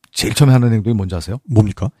제일 처음에 하는 행동이 뭔지 아세요?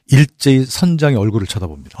 뭡니까? 일제히 선장의 얼굴을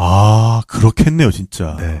쳐다봅니다. 그렇겠네요,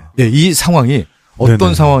 진짜. 네. 네, 이 상황이 어떤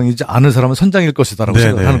네네. 상황인지 아는 사람은 선장일 것이다라고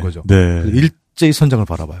생각하는 거죠. 네. 일제히 선장을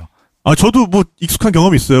바라봐요. 저도 뭐 익숙한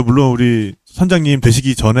경험이 있어요. 물론 우리 선장님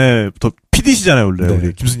되시기 전에부터 PD시잖아요, 원래. 네.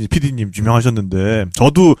 우리 김승진 PD님 유명하셨는데,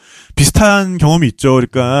 저도 비슷한 경험이 있죠.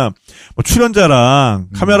 그러니까, 뭐 출연자랑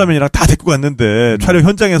카메라맨이랑 다 데리고 갔는데, 촬영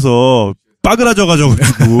현장에서 빠그라져가지고,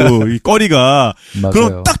 이 꺼리가. 맞아요.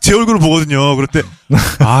 그럼 딱 제 얼굴을 보거든요. 그럴 때,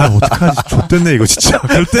 어떡하지. 좆됐네, 이거 진짜.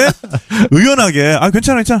 그럴 때, 의연하게,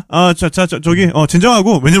 괜찮아. 저기,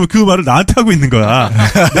 진정하고, 왜냐면 그 말을 나한테 하고 있는 거야.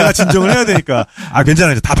 내가 진정을 해야 되니까.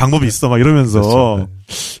 괜찮아. 다 방법이 있어. 막 이러면서. 그렇죠.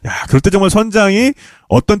 그럴 때 정말 선장이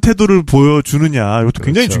어떤 태도를 보여주느냐. 이것도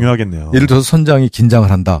굉장히 중요하겠네요. 예를 들어서 선장이 긴장을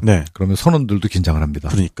한다. 네. 그러면 선원들도 긴장을 합니다.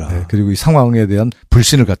 그러니까. 네, 그리고 이 상황에 대한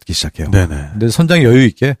불신을 갖기 시작해요. 네네. 근데 선장이 여유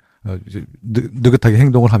있게 느긋하게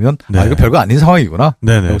행동을 하면 이거 별거 아닌 상황이구나.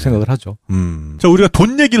 네네. 라고 생각을 하죠. 자, 우리가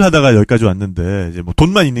돈 얘기를 하다가 여기까지 왔는데 이제 뭐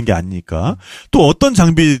돈만 있는 게 아니니까 또 어떤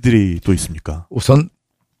장비들이 또 있습니까? 우선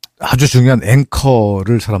아주 중요한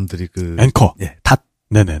앵커를 사람들이 앵커. 닷.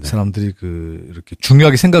 네네네. 사람들이 이렇게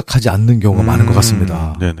중요하게 생각하지 않는 경우가 많은 것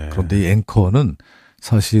같습니다. 네네. 그런데 이 앵커는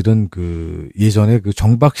사실은 예전에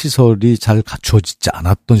정박 시설이 잘 갖춰지지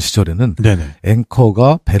않았던 시절에는 네네.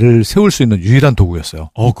 앵커가 배를 세울 수 있는 유일한 도구였어요.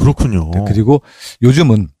 그렇군요. 네, 그리고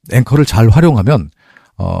요즘은 앵커를 잘 활용하면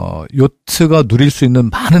요트가 누릴 수 있는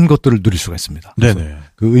많은 것들을 누릴 수가 있습니다. 네네.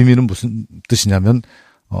 그 의미는 무슨 뜻이냐면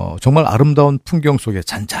정말 아름다운 풍경 속에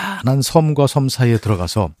잔잔한 섬과 섬 사이에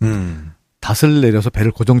들어가서 닷을 내려서 배를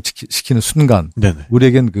고정시키는 순간 네네.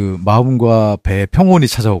 우리에겐 마음과 배의 평온이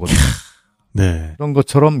찾아오거든요. 네. 그런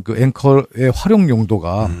것처럼 앵커의 활용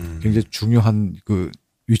용도가 굉장히 중요한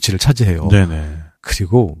위치를 차지해요. 네네.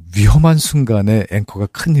 그리고 위험한 순간에 앵커가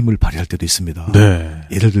큰 힘을 발휘할 때도 있습니다. 네.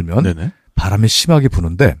 예를 들면 네네. 바람이 심하게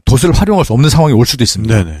부는데 돛을 활용할 수 없는 상황이 올 수도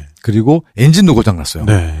있습니다. 네네. 그리고 엔진도 고장났어요.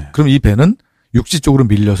 네. 그럼 이 배는 육지 쪽으로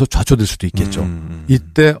밀려서 좌초될 수도 있겠죠.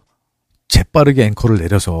 이때 재빠르게 앵커를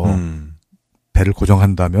내려서 배를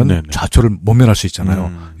고정한다면 네네. 좌초를 모면할 수 있잖아요.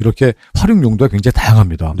 이렇게 활용 용도가 굉장히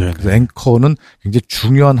다양합니다. 네네. 그래서 앵커는 굉장히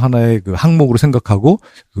중요한 하나의 그 항목으로 생각하고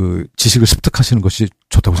그 지식을 습득하시는 것이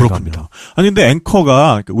좋다고 생각합니다. 아니 근데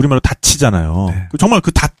앵커가 우리말로 닷이잖아요. 네. 정말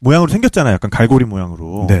그 닷 모양으로 생겼잖아요. 약간 갈고리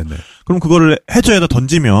모양으로. 네네. 그럼 그거를 해저에다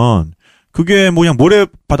던지면 그게 뭐 그냥 모래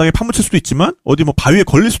바닥에 파묻힐 수도 있지만 어디 뭐 바위에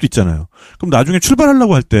걸릴 수도 있잖아요. 그럼 나중에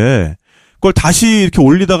출발하려고 할 때 그걸 다시 이렇게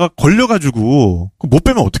올리다가 걸려가지고 못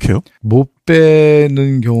빼면 어떡해요? 못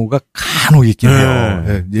빼는 경우가 간혹 있긴 네. 해요.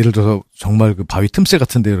 예, 예를 들어서 정말 그 바위 틈새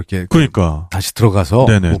같은데 이렇게 그러니까 다시 들어가서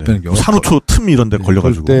네네네. 못 빼는 경우. 산호초 틈 이런 데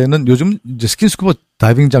걸려가지고. 그럴 때는 요즘 이제 스킨스쿠버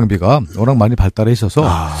다이빙 장비가 워낙 많이 발달해 있어서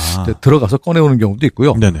이제 들어가서 꺼내오는 경우도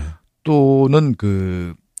있고요. 네네. 또는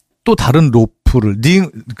또 다른 로프를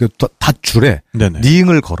닷줄에 네네.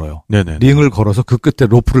 링을 걸어요. 네네. 링을 걸어서 그 끝에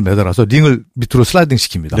로프를 매달아서 링을 밑으로 슬라이딩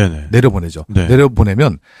시킵니다. 네네. 내려보내죠. 네.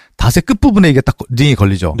 내려보내면 닷의 끝부분에 이게 딱 링이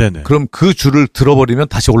걸리죠. 네네. 그럼 그 줄을 들어버리면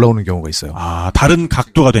다시 올라오는 경우가 있어요. 다른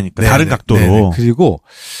각도가 되니까. 네네. 다른 각도로. 네네. 그리고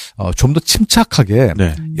좀 더 침착하게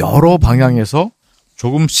네. 여러 방향에서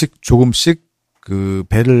조금씩 그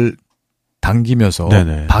배를 당기면서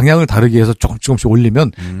네네. 방향을 다르게 해서 조금씩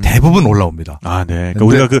올리면 대부분 올라옵니다. 네. 그러니까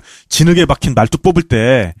우리가 그 진흙에 박힌 말뚝 뽑을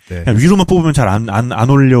때 네. 그냥 위로만 뽑으면 잘 안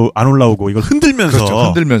올라오고 이걸 흔들면서. 그렇죠.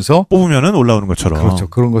 흔들면서 뽑으면은 올라오는 것처럼. 그렇죠.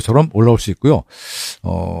 그런 것처럼 올라올 수 있고요.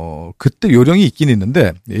 그때 요령이 있긴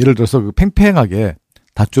있는데 예를 들어서 그 팽팽하게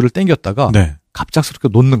닷줄을 당겼다가 네. 갑작스럽게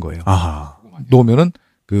놓는 거예요. 아하. 놓으면은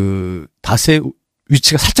그 닷의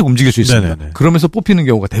위치가 살짝 움직일 수 있습니다. 네네네. 그러면서 뽑히는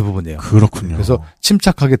경우가 대부분이에요. 그렇군요. 그래서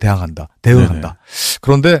침착하게 대응한다.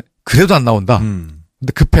 그런데 그래도 안 나온다.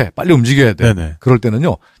 근데 급해. 빨리 움직여야 돼. 네네. 그럴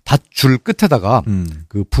때는요. 닷줄 끝에다가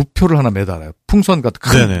그 부표를 하나 매달아요. 풍선 같은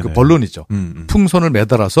큰 그 벌룬 있죠. 풍선을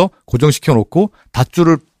매달아서 고정시켜 놓고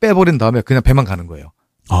닷줄을 빼버린 다음에 그냥 배만 가는 거예요.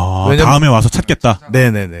 왜냐면 다음에 와서 찾겠다.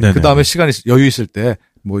 네네네. 그 다음에 시간이 여유 있을 때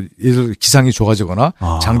뭐 예를 들어 기상이 좋아지거나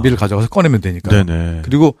장비를 가져가서 꺼내면 되니까요. 네네.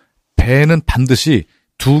 그리고 배는 반드시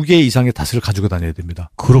 2개 이상의 닷을 가지고 다녀야 됩니다.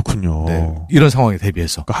 그렇군요. 네. 이런 상황에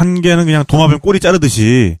대비해서. 그러니까 한 개는 그냥 도마뱀 꼬리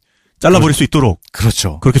자르듯이 잘라버릴 수 있도록.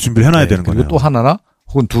 그렇죠. 그렇게 준비를 해놔야 되는 거네요. 그리고 또 하나나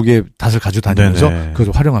혹은 2개 닷을 가지고 다니면서 네네.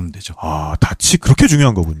 그것을 활용하면 되죠. 닷이 그렇게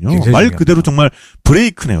중요한 거군요. 말 중요합니다. 그대로 정말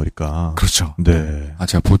브레이크네요, 그러니까. 그렇죠. 네.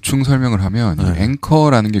 제가 보충 설명을 하면 이 네.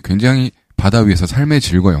 앵커라는 게 굉장히 바다 위에서 삶의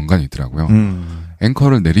질과 연관이 있더라고요.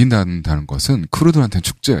 앵커를 내린다는 것은 크루들한테는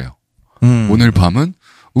축제예요. 오늘 밤은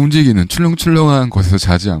움직이는 출렁출렁한 곳에서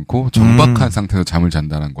자지 않고 정박한 상태에서 잠을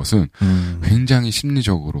잔다는 것은 굉장히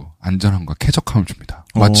심리적으로 안전함과 쾌적함을 줍니다.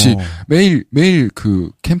 마치 매일 그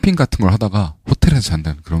캠핑 같은 걸 하다가 호텔에서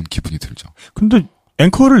잔다는 그런 기분이 들죠. 근데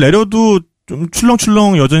앵커를 내려도 좀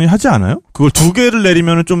출렁출렁 여전히 하지 않아요? 그걸 2개를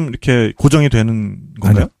내리면은 좀 이렇게 고정이 되는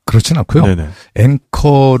건가요? 아니요. 그렇진 않고요. 네네.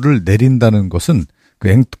 앵커를 내린다는 것은 그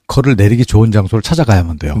앵커를 내리기 좋은 장소를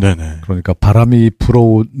찾아가야만 돼요. 네네. 그러니까 바람이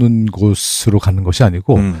불어오는 곳으로 가는 것이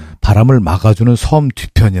아니고 바람을 막아주는 섬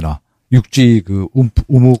뒤편이나 육지 그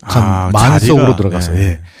우묵한 만석으로 들어가서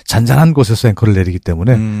네. 잔잔한 곳에서 앵커를 내리기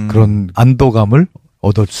때문에 그런 안도감을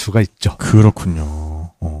얻을 수가 있죠.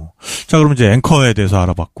 그렇군요. 자, 그럼 이제 앵커에 대해서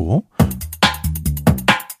알아봤고.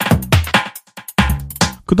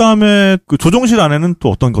 그 다음에 그 조종실 안에는 또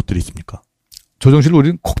어떤 것들이 있습니까? 조종실을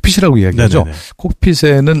우리는 콕핏이라고 이야기하죠. 네네네.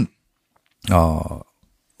 콕핏에는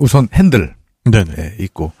우선 핸들 네네.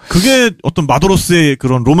 있고 그게 어떤 마도로스의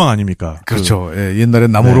그런 로망 아닙니까? 그렇죠.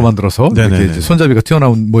 옛날엔 나무로 네. 만들어서 네네네. 이렇게 이제 손잡이가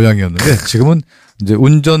튀어나온 모양이었는데 지금은 이제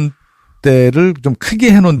운전대를 좀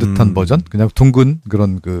크게 해놓은 듯한 버전, 그냥 둥근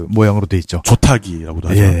그런 그 모양으로 돼 있죠. 조타기라고도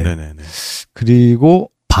하죠. 예. 네네네. 그리고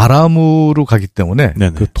바람으로 가기 때문에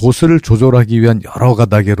네네. 그 돛을 조절하기 위한 여러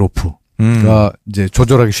가닥의 로프가 이제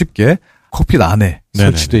조절하기 쉽게 콕핏 안에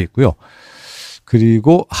네네네. 설치되어 있고요.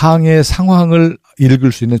 그리고 항해 상황을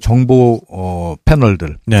읽을 수 있는 정보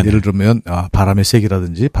패널들, 네네. 예를 들면 바람의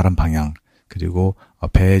색이라든지 바람 방향, 그리고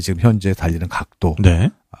배에 지금 현재 달리는 각도, 네.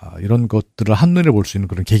 이런 것들을 한눈에 볼 수 있는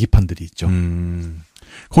그런 계기판들이 있죠.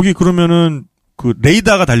 거기 그러면은 그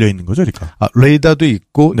레이더가 달려 있는 거죠, 그러니까. 레이더도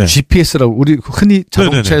있고 네. GPS라고 우리 흔히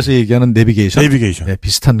자동차에서 얘기하는 내비게이션, 내비게이션.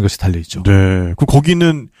 비슷한 것이 달려 있죠. 네. 그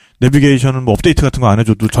거기는 내비게이션은 뭐 업데이트 같은 거 안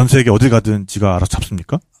해줘도 전 세계 어딜 가든 지가 알아서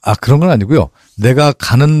잡습니까? 그런 건 아니고요. 내가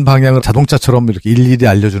가는 방향을 자동차처럼 이렇게 일일이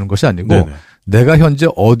알려주는 것이 아니고 네네. 내가 현재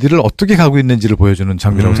어디를 어떻게 가고 있는지를 보여주는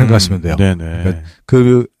장비라고 생각하시면 돼요. 네네. 그러니까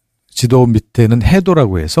그 지도 밑에는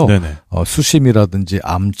해도라고 해서 네네. 수심이라든지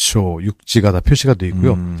암초, 육지가 다 표시가 되어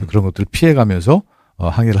있고요. 그런 것들을 피해가면서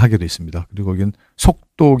항해를 하게 돼 있습니다. 그리고 여기는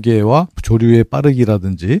속도계와 조류의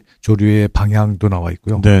빠르기라든지 조류의 방향도 나와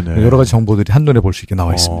있고요. 네네. 여러 가지 정보들이 한눈에 볼 수 있게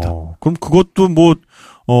나와 있습니다. 그럼 그것도 뭐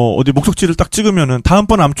어디 목적지를 딱 찍으면은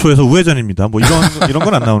다음번 암초에서 우회전입니다. 뭐 이런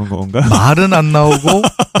건 안 나오는 건가? 말은 안 나오고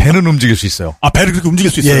배는 움직일 수 있어요. 아, 배를 그렇게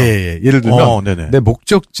움직일 수 있어요? 예. 예를 들면 내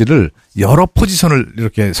목적지를 여러 포지션을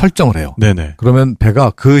이렇게 설정을 해요. 네네. 그러면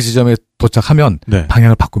배가 그 지점에 도착하면 네.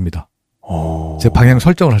 방향을 바꿉니다. 제 방향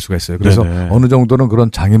설정을 할 수가 있어요. 그래서 네네. 어느 정도는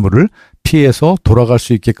그런 장애물을 피해서 돌아갈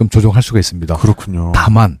수 있게끔 조정할 수가 있습니다. 그렇군요.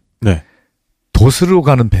 다만 네. 돛으로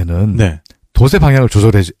가는 배는 네. 돛의 방향을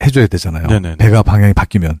조절해줘야 되잖아요. 네네네. 배가 방향이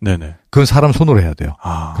바뀌면. 네네. 그건 사람 손으로 해야 돼요.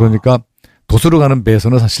 그러니까 돛으로 가는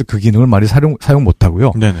배에서는 사실 그 기능을 많이 사용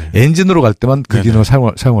못하고요. 네네. 엔진으로 갈 때만 그 기능을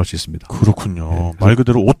사용할 수 있습니다. 그렇군요. 네. 말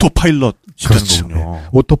그대로 오토파일럿이라는 그렇죠. 거군요. 네.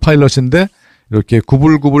 오토파일럿인데 이렇게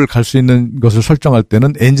구불구불 갈 수 있는 것을 설정할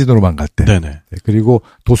때는 엔진으로만 갈 때. 네네. 네. 그리고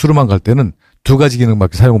돛으로만 갈 때는 두 가지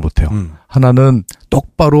기능밖에 사용을 못해요. 하나는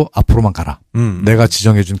똑바로 앞으로만 가라. 내가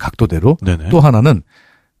지정해준 각도대로. 네네. 또 하나는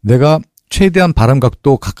내가 최대한 바람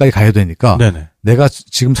각도 가까이 가야 되니까 네네. 내가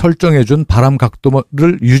지금 설정해준 바람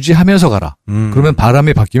각도를 유지하면서 가라. 그러면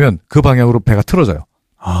바람이 바뀌면 그 방향으로 배가 틀어져요.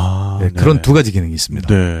 네, 그런 두 가지 기능이 있습니다.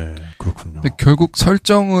 네, 그렇군요. 근데 결국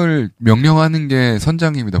설정을 명령하는 게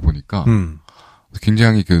선장님이다 보니까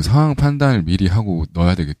굉장히 그 상황 판단을 미리 하고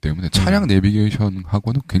넣어야 되기 때문에 차량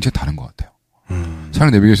내비게이션하고는 굉장히 다른 것 같아요.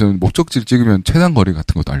 차량 내비게이션은 목적지를 찍으면 최단 거리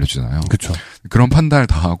같은 것도 알려주잖아요. 그렇죠. 그런 판단을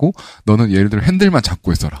다 하고 너는 예를 들어 핸들만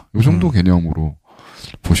잡고 있어라. 이 정도 개념으로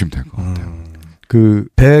보시면 될 것 같아요. 그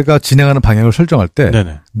배가 진행하는 방향을 설정할 때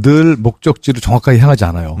늘 목적지를 정확하게 향하지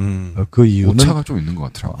않아요. 그 이유는 오차가 좀 있는 것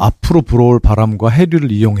같더라고요. 앞으로 불어올 바람과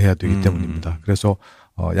해류를 이용해야 되기 때문입니다. 그래서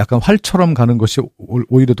약간 활처럼 가는 것이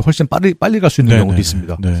오히려 더 훨씬 빨리 갈 수 있는 경우도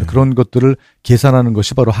있습니다. 그래서 그런 것들을 계산하는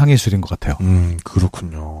것이 바로 항해술인 것 같아요.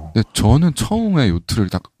 그렇군요. 근데 저는 처음에 요트를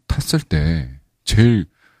딱 탔을 때 제일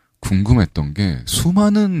궁금했던 게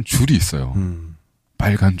수많은 줄이 있어요.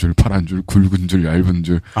 빨간 줄, 파란 줄, 굵은 줄, 얇은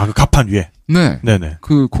줄. 아, 그 갑판 위에? 네. 네네.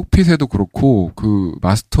 그 콕핏에도 그렇고, 그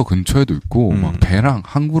마스터 근처에도 있고, 막 배랑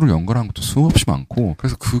항구를 연결한 것도 수없이 많고,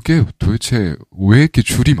 그래서 그게 도대체 왜 이렇게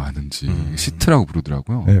줄이 많은지, 시트라고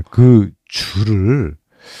부르더라고요. 네, 그 줄을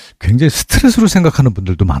굉장히 스트레스로 생각하는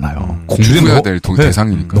분들도 많아요. 공부해야 될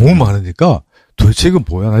대상이니까. 너무 많으니까, 도대체 이건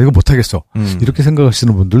뭐야? 나 이거 못하겠어. 이렇게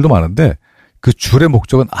생각하시는 분들도 많은데, 그 줄의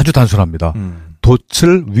목적은 아주 단순합니다.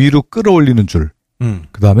 돛을 위로 끌어올리는 줄.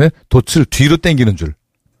 그 다음에 돛을 뒤로 당기는 줄.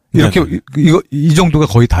 이렇게, 이 정도가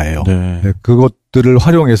거의 다예요. 네. 네, 그것들을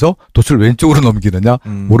활용해서 돛을 왼쪽으로 넘기느냐,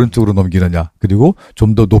 오른쪽으로 넘기느냐, 그리고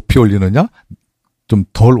좀 더 높이 올리느냐, 좀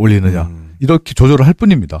덜 올리느냐, 이렇게 조절을 할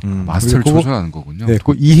뿐입니다. 마스터를 조절하는 거군요. 네,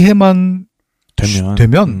 그 이해만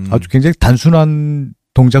되면 아주 굉장히 단순한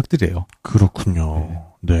동작들이에요. 그렇군요.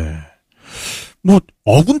 네. 뭐,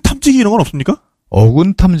 어군 탐지기 이런 건 없습니까?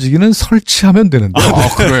 어군 탐지기는 설치하면 되는데.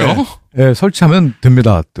 아, 그래요? 네, 설치하면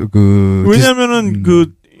됩니다. 왜냐면은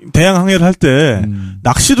대양 항해를 할 때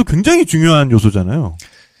낚시도 굉장히 중요한 요소잖아요.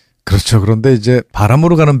 그렇죠. 그런데 이제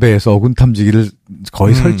바람으로 가는 배에서 어군 탐지기를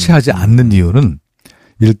거의 설치하지 않는 이유는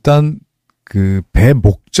일단 그 배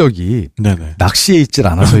목적이 낚시에 있질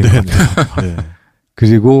않아서인 것 같아요. 네.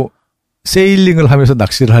 그리고 세일링을 하면서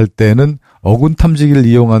낚시를 할 때는 어군 탐지기를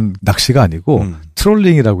이용한 낚시가 아니고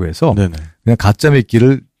트롤링이라고 해서 그냥 가짜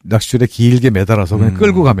미끼를 낚시줄에 길게 매달아서 그냥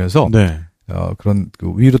끌고 가면서 그런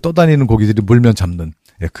그 위로 떠다니는 고기들이 물면 잡는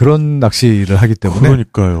그런 낚시를 하기 때문에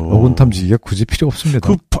그러니까요. 어군 탐지기가 굳이 필요 없습니다.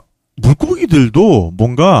 그 물고기들도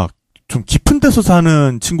뭔가 좀 깊은 데서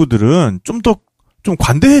사는 친구들은 좀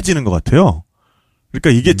관대해지는 것 같아요.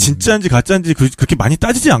 그러니까 이게 진짜인지 가짜인지 그렇게 많이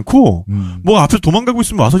따지지 않고 뭐 앞에서 도망가고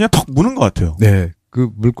있으면 와서 그냥 턱 무는 것 같아요. 네. 그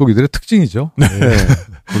물고기들의 특징이죠. 네.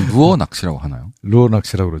 루어 낚시라고 하나요? 루어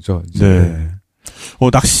낚시라고 그러죠. 네.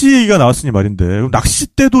 낚시 얘기가 나왔으니 말인데, 그럼 낚시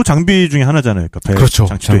때도 장비 중에 하나잖아요. 그러니까 그렇죠.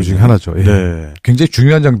 장비 중에 하나죠. 예. 네. 굉장히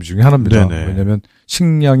중요한 장비 중에 하나입니다. 네네. 왜냐하면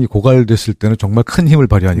식량이 고갈됐을 때는 정말 큰 힘을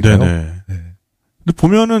발휘하니까요. 네네. 네. 근데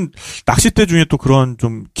보면은 낚싯대 중에 또 그런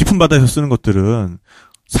좀 깊은 바다에서 쓰는 것들은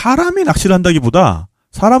사람이 낚시를 한다기보다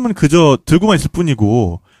사람은 그저 들고만 있을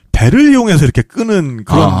뿐이고 배를 이용해서 이렇게 끄는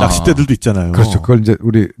그런 낚싯대들도 있잖아요. 그렇죠. 그걸 이제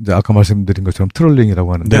이제 아까 말씀드린 것처럼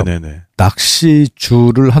트롤링이라고 하는데요. 네네네. 낚시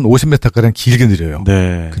줄을 한 50m가량 길게 늘려요.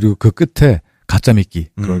 네. 그리고 그 끝에 가짜 미끼,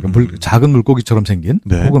 그러니까 작은 물고기처럼 생긴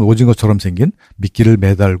혹은 오징어처럼 생긴 미끼를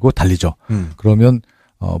매달고 달리죠. 그러면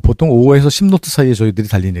보통 5에서 10노트 사이에 저희들이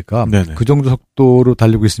달리니까 네네. 그 정도 속도로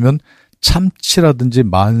달리고 있으면 참치라든지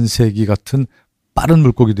만세기 같은 빠른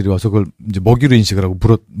물고기들이 와서 그걸 이제 먹이로 인식을 하고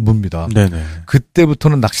뭅니다. 네네.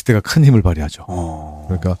 그때부터는 낚싯대가 큰 힘을 발휘하죠.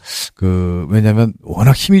 그러니까 왜냐면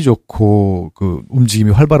워낙 힘이 좋고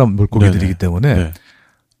움직임이 활발한 물고기들이기 때문에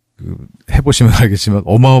해보시면 알겠지만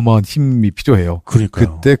어마어마한 힘이 필요해요.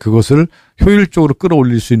 그러니까요. 그때 그것을 효율적으로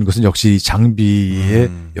끌어올릴 수 있는 것은 역시 이 장비의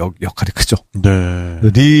역할이 크죠. 네.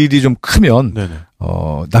 릴이 좀 크면 네네.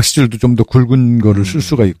 낚시줄도 좀 더 굵은 거를 쓸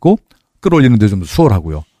수가 있고 끌어올리는 데 좀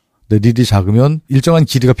수월하고요. 근데 릴이 작으면 일정한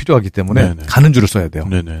길이가 필요하기 때문에 네네. 가는 줄을 써야 돼요.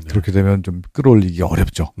 네네. 그렇게 되면 좀 끌어올리기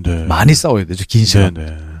어렵죠. 네. 많이 싸워야 되죠. 긴 시간.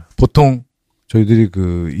 네네. 보통 저희들이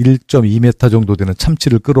그 1.2m 정도 되는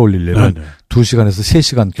참치를 끌어올리려면 네네. 2시간에서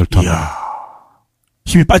 3시간 결투합니다. 이야.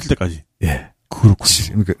 힘이 빠질 때까지. 예.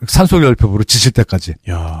 그렇군요. 그러니까 산소결핍으로 지칠 때까지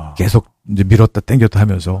야. 계속 이제 밀었다 당겼다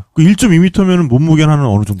하면서 그 1.2m면은 몸무게는 한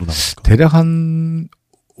어느 정도 나갑니까? 대략 한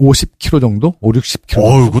 50kg 정도? 5,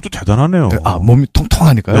 60kg. 그것도 대단하네요. 몸이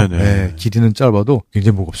통통하니까요. 네네. 네, 길이는 짧아도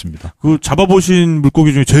굉장히 무겁습니다. 그 잡아보신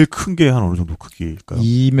물고기 중에 제일 큰 게 한 어느 정도 크기일까요?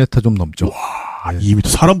 2m 좀 넘죠. 와, 2m.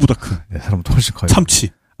 사람보다 큰. 네, 사람보다 훨씬 커요. 참치.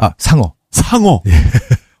 상어. 상어.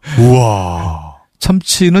 예. 우와.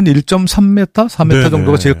 참치는 1.3m, 4m 네네.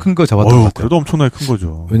 정도가 제일 큰 거 잡았던 것 같아요. 그래도 엄청나게 큰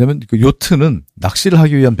거죠. 왜냐면 그 요트는 낚시를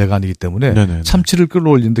하기 위한 배가 아니기 때문에 네네네. 참치를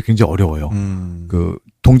끌어올리는데 굉장히 어려워요. 그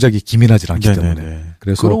동작이 기민하지 않기 네네네. 때문에.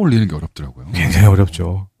 그래서 끌어올리는 게 어렵더라고요. 굉장히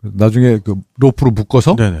어렵죠. 나중에 그 로프로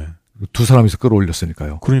묶어서 네네. 두 사람이서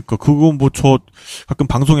끌어올렸으니까요. 그러니까 그거 뭐 저 가끔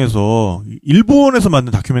방송에서 일본에서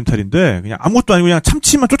만든 다큐멘터리인데 그냥 아무것도 아니고 그냥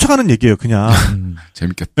참치만 쫓아가는 얘기예요. 그냥.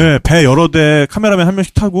 재밌겠다. 네, 배 여러 대 카메라맨 한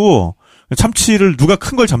명씩 타고 참치를 누가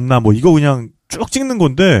큰 걸 잡나 뭐 이거 그냥 쭉 찍는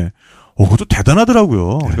건데 그것도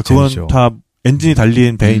대단하더라고요. 그러니까 그건 재밌죠. 다 엔진이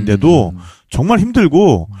달린 배인데도 정말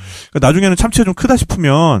힘들고 그러니까 나중에는 참치가 좀 크다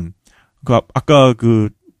싶으면 그 아까 그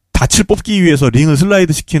닻을 뽑기 위해서 링을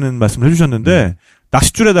슬라이드 시키는 말씀을 해주셨는데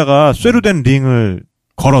낚싯줄에다가 쇠로 된 링을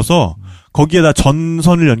걸어서 거기에다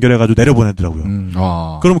전선을 연결해가지고 내려보내더라고요.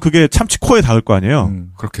 그러면 그게 참치 코에 닿을 거 아니에요.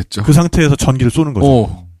 그렇겠죠. 그 상태에서 전기를 쏘는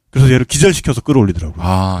거죠. 그래서 얘를 기절시켜서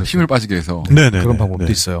끌어올리더라고요. 힘을 빠지게 해서. 네네. 그런 방법도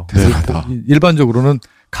네. 있어요. 대단하다. 일반적으로는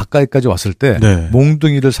가까이까지 왔을 때 네.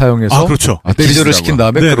 몽둥이를 사용해서 그렇죠. 기절을 시킨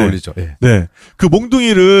다음에 네네. 끌어올리죠. 예. 네. 그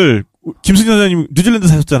몽둥이를 김승진선장님 뉴질랜드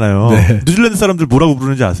사셨잖아요. 네. 뉴질랜드 사람들 뭐라고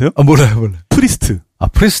부르는지 아세요? 몰라요. 프리스트.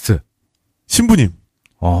 프리스트. 신부님.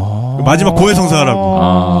 마지막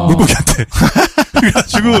고해성사하라고. 물고기한테.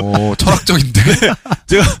 그래가지고. 철학적인데.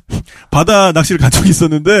 제가 바다 낚시를 간 적이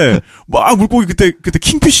있었는데, 막 물고기 그때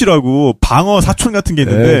킹피쉬라고 방어 사촌 같은 게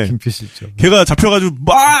있는데. 네, 킹피쉬 있죠. 걔가 잡혀가지고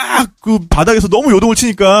막 그 바닥에서 너무 요동을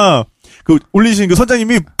치니까, 그 올리신 그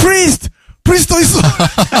선장님이 프리스트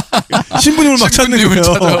어딨어? 신부님을 막 찾는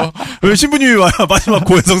거예요. 왜 신부님이 마지막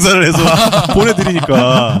고해성사를 해서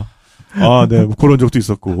보내드리니까. 네, 뭐 그런 적도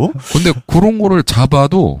있었고. 근데 그런 거를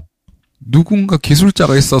잡아도 누군가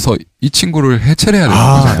기술자가 있어서 이 친구를 해체를 해야 되는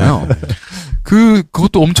거잖아요. 네.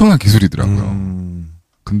 그것도 엄청난 기술이더라고요.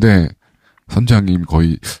 근데 선장님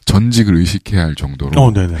거의 전직을 의식해야 할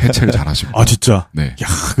정도로 해체를 잘하십니다. 진짜? 네. 야,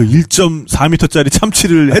 그 1.4m짜리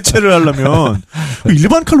참치를 해체를 하려면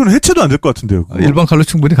일반 칼로는 해체도 안 될 것 같은데요. 그거. 일반 칼로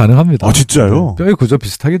충분히 가능합니다. 진짜요? 뼈의 구조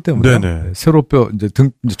비슷하기 때문에. 네네. 세로 뼈, 이제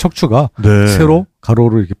척추가 세로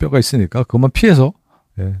가로로 이렇게 뼈가 있으니까 그것만 피해서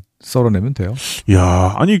썰어내면 돼요.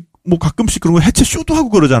 야, 아니 뭐 가끔씩 그런 거 해체 쇼도 하고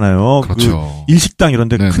그러잖아요. 그렇죠. 그 일식당 이런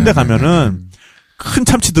데 큰데 가면은 큰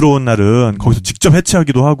참치 들어온 날은 거기서 직접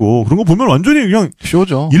해체하기도 하고 그런 거 보면 완전히 그냥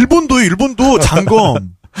쇼죠. 일본도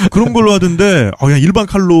장검 그런 걸로 하던데 그냥 일반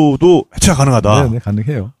칼로도 해체가 가능하다. 네,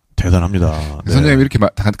 가능해요. 대단합니다. 선생님 이렇게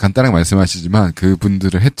간단하게 말씀하시지만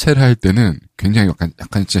그분들을 해체를 할 때는 굉장히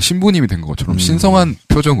약간 진짜 신부님이 된 것처럼 신성한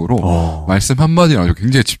표정으로 말씀 한마디 나오죠.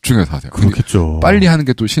 굉장히 집중해서 하세요. 그렇겠죠. 빨리 하는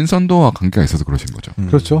게 또 신선도와 관계가 있어서 그러신 거죠.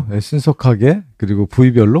 그렇죠. 신속하게 그리고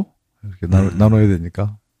부위별로 이렇게 나눠야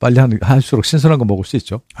되니까 빨리 할수록 신선한 거 먹을 수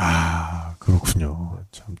있죠. 그렇군요.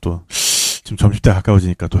 참 또 지금 점심때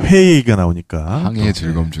가까워지니까 또 회의 얘기가 나오니까 항해의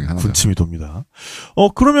즐거움 중에 하나죠. 군침이 돕니다.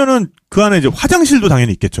 그러면은 그 안에 이제 화장실도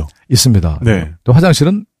당연히 있겠죠. 있습니다. 네. 또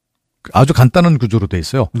화장실은 아주 간단한 구조로 돼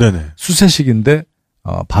있어요. 네네. 수세식인데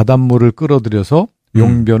바닷물을 끌어들여서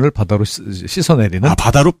용변을 바다로 씻어내리는.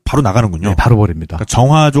 바다로 바로 나가는군요. 네, 바로 버립니다. 그러니까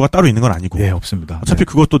정화조가 따로 있는 건 아니고. 네, 없습니다. 어차피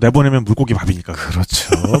그것도 내보내면 물고기 밥이니까.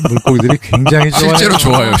 그렇죠. 물고기들이 굉장히 좋아요. 실제로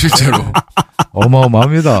좋아요, 실제로.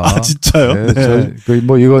 어마어마합니다. 진짜요? 네.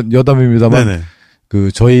 이건 여담입니다만.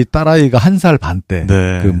 네네. 저희 딸아이가 1살 반 때.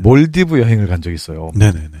 네. 몰디브 여행을 간 적이 있어요.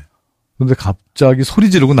 네네네. 근데 갑자기 소리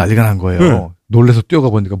지르고 난리가 난 거예요. 네. 놀래서 뛰어가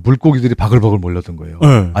보니까 물고기들이 바글바글 몰렸던 거예요.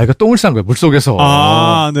 네. 아이가 똥을 싼 거예요, 물속에서.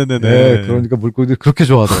 네네네. 네, 그러니까 물고기들이 그렇게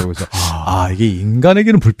좋아하더라고요. 그래서 이게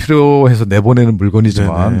인간에게는 불필요해서 내보내는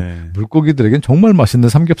물건이지만 네네. 물고기들에겐 정말 맛있는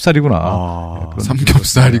삼겹살이구나.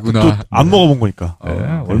 삼겹살이구나. 또 안 먹어본 거니까. 네,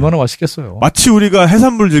 얼마나 맛있겠어요. 마치 우리가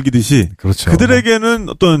해산물 즐기듯이. 그렇죠. 그들에게는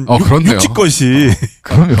어떤 육지 것이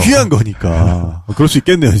그럼요. 귀한 거니까. 그럴 수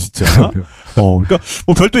있겠네요, 진짜. 그러니까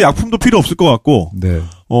뭐 별도 약품도 필요 없을 것 같고, 네.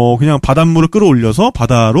 그냥 바닷물을 끌어올려서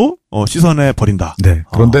바다로 씻어내 버린다. 네.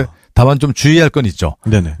 그런데 다만 좀 주의할 건 있죠.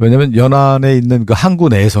 네네. 왜냐하면 연안에 있는 그 항구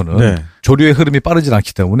내에서는 네. 조류의 흐름이 빠르진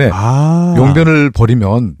않기 때문에 용변을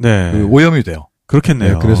버리면 네. 그 오염이 돼요.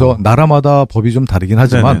 그렇겠네요. 네, 그래서 나라마다 법이 좀 다르긴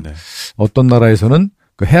하지만 네네네. 어떤 나라에서는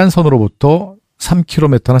그 해안선으로부터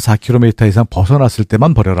 3km나 4km 이상 벗어났을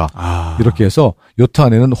때만 버려라. 이렇게 해서 요트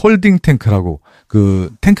안에는 홀딩 탱크라고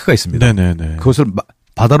그 탱크가 있습니다. 네네네. 그것을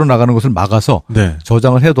바다로 나가는 것을 막아서 네.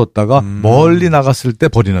 저장을 해뒀다가 멀리 나갔을 때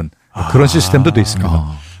버리는 그런 시스템도 돼 있습니다.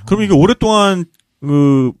 그럼 이게 오랫동안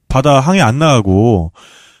그 바다 항해 안 나가고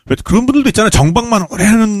그런 분들도 있잖아요. 정박만 오래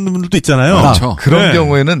하는 분들도 있잖아요. 그렇죠. 그런 네.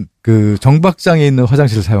 경우에는 그 정박장에 있는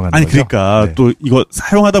화장실을 사용하는 아니 거죠. 그러니까 네. 또 이거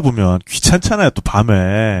사용하다 보면 귀찮잖아요. 또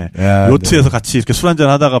밤에 요트에서 같이 이렇게 술 한잔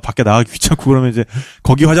하다가 밖에 나가기 귀찮고 그러면 이제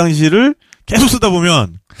거기 화장실을 계속 쓰다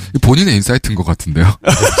보면 본인의 인사이트인 것 같은데요.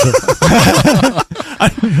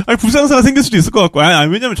 아니 불상사가 생길 수도 있을 것 같고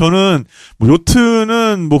아니 왜냐면 저는 뭐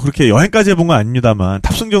요트는 뭐 그렇게 여행까지 해본 건 아닙니다만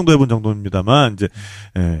탑승 정도 해본 정도입니다만 이제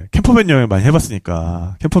캠퍼밴 여행 많이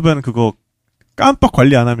해봤으니까 캠퍼밴은 그거 깜빡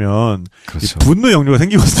관리 안 하면 그렇죠. 분노 역류가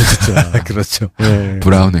생기거든요 진짜. 그렇죠. 네.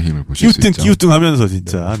 브라운의 힘을 보실 수 있죠. 끼우뚱하면서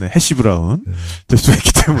진짜 네, 해시 브라운 될 수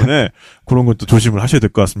있기 때문에 그런 것도 조심을 하셔야 될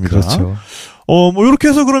것 같습니다. 그렇죠. 뭐 이렇게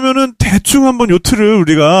해서 그러면은 대충 한번 요트를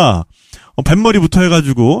우리가 뱃머리부터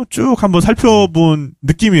해가지고 쭉 한번 살펴본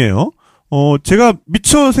느낌이에요. 제가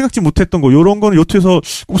미처 생각지 못했던 거, 요런 거는 요트에서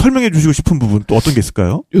꼭 설명해 주시고 싶은 부분 또 어떤 게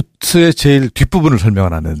있을까요? 요트의 제일 뒷부분을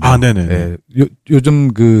설명을 하는데. 네네. 네,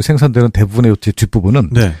 요즘 그 생산되는 대부분의 요트의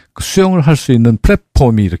뒷부분은 네. 그 수영을 할 수 있는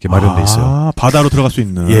플랫폼이 이렇게 마련돼 있어요. 바다로 들어갈 수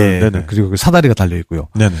있는. 예. 네네. 그리고 그 사다리가 달려 있고요.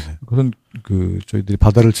 네네. 그건 그 저희들이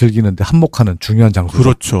바다를 즐기는데 한몫하는 중요한 장소.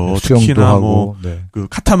 그렇죠. 수영도 특히나 하고. 뭐 네. 그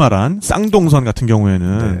카타마란, 쌍동선 같은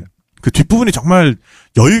경우에는 네. 그 뒷부분이 정말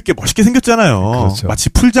여유 있게 멋있게 생겼잖아요. 그렇죠. 마치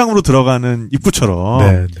풀장으로 들어가는 입구처럼.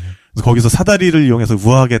 네. 그래서 거기서 사다리를 이용해서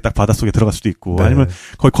우아하게 딱 바닷속에 들어갈 수도 있고 네. 아니면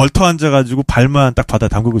거기 걸터 앉아가지고 발만 딱 바다에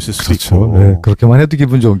담그고 있을 수도 그렇죠. 있고. 네. 그렇게만 해도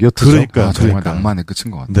기분 좋은 게 요트죠. 그러니까. 정말 낭만의 끝인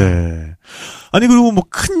것 같아요. 네. 아니 그리고 뭐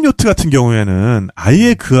큰 요트 같은 경우에는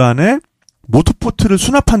아예 그 안에 모터보트를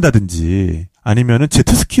수납한다든지 아니면은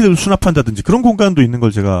제트스키를 수납한다든지 그런 공간도 있는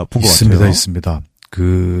걸 제가 본 것 같아요. 있습니다.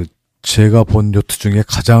 그 제가 본 요트 중에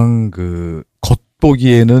가장 그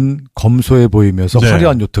겉보기에는 검소해 보이면서 네.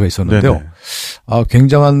 화려한 요트가 있었는데요. 네네.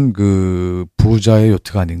 굉장한 그 부자의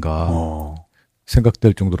요트가 아닌가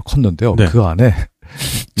생각될 정도로 컸는데요. 네. 그 안에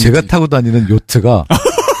제가 타고 다니는 요트가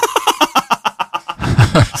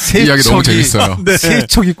이야기 너무 재밌어요. 네.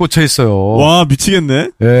 세척이 꽂혀 있어요. 와 미치겠네.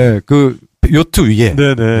 네, 그 요트 위에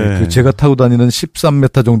네네. 그 제가 타고 다니는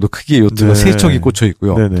 13m 정도 크기의 요트가 네. 세척이 꽂혀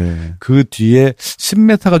있고요. 네네. 그 뒤에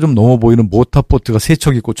 10m가 좀 넘어 보이는 모터보트가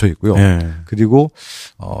세척이 꽂혀 있고요. 네. 그리고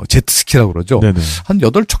제트스키라고 그러죠. 네네. 한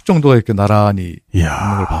 8척 정도가 이렇게 나란히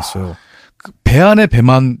있는 걸 봤어요. 그 배 안에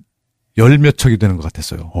배만 10몇 척이 되는 것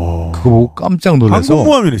같았어요. 그거 보고 깜짝 놀라서.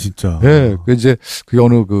 항공모함이네 진짜. 예, 그 이제 그게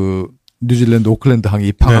어느 그 뉴질랜드 오클랜드 항에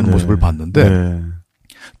입항하는 네네. 모습을 봤는데 네.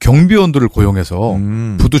 경비원들을 고용해서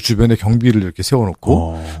부두 주변에 경비를 이렇게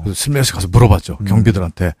세워놓고 그래서 슬며시 가서 물어봤죠.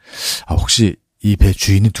 경비들한테 혹시 이 배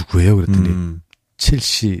주인이 누구예요? 그랬더니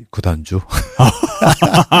첼시 구단주.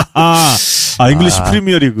 잉글리시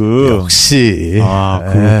프리미어리그. 역시.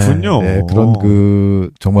 그렇군요. 네, 그런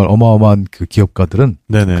그 정말 어마어마한 그 기업가들은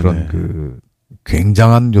네네네. 그런 그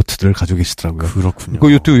굉장한 요트들을 가지고 계시더라고요. 그렇군요.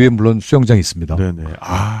 그 요트 위에 물론 수영장이 있습니다. 네네.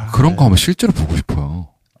 그런 거 한번 실제로 보고 싶어요.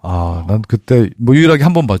 난 그때 뭐 유일하게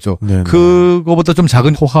한 번 봤죠. 네네. 그거보다 좀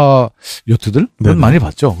작은 호화 요트들? 네네. 많이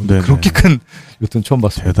봤죠. 근데 네네. 그렇게 큰 요트는 처음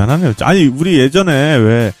봤습니다. 대단하네요. 아니 우리 예전에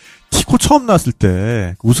왜 티코 처음 나왔을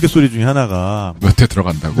때 우스갯소리 중에 하나가 몇 대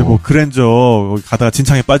들어간다고. 근데 뭐 그랜저 가다가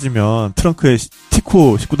진창에 빠지면 트렁크에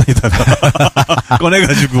티코 싣고 다니다가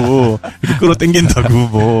꺼내가지고 이렇게 끌어당긴다고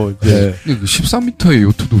뭐 이제 근데 그 13m의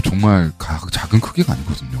요트도 정말 작은 크기가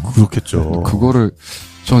아니거든요. 그렇겠죠. 그거를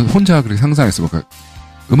전 혼자 그렇게 상상했어요. 그러니까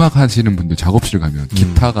음악 하시는 분들 작업실 가면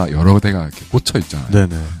기타가 여러 대가 이렇게 꽂혀 있잖아요.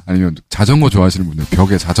 네네. 아니면 자전거 좋아하시는 분들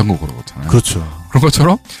벽에 자전거 걸어놓잖아요. 그렇죠. 그런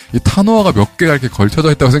것처럼 이 타노아가 몇 개가 이렇게 걸쳐져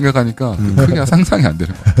있다고 생각하니까 크기가 상상이 안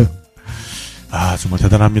되는 것 같아요. 정말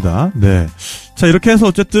대단합니다. 네. 자, 이렇게 해서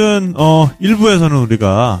어쨌든, 1부에서는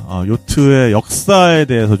우리가, 요트의 역사에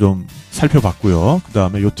대해서 좀 살펴봤고요. 그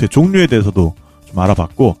다음에 요트의 종류에 대해서도 좀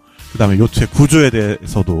알아봤고, 그 다음에 요트의 구조에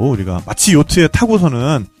대해서도 우리가 마치 요트에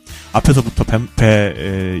타고서는 앞에서부터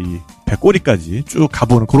배 꼬리까지 쭉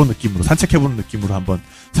가보는 그런 느낌으로, 산책해보는 느낌으로 한번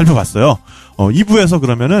살펴봤어요. 2부에서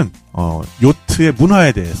그러면은, 요트의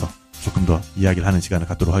문화에 대해서 조금 더 이야기를 하는 시간을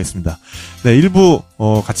갖도록 하겠습니다. 네,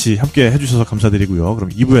 1부 같이 함께 해주셔서 감사드리고요. 그럼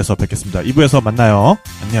 2부에서 뵙겠습니다. 2부에서 만나요.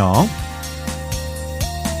 안녕.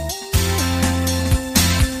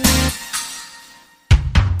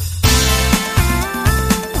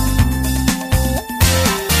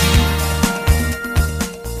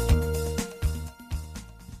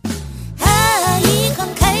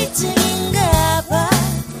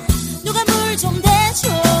 술 좀 대줘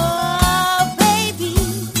baby.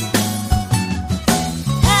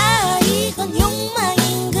 아 이건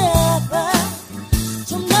욕망인가 봐.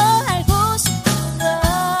 좀 더 알고 싶어.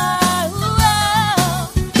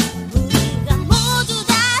 우리가 모두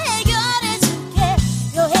다 해결해줄게.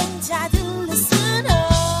 여행자들 listen up.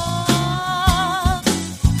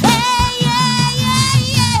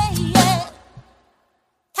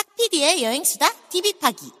 탁PD의 여행수다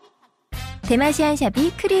DB파기. 대마시안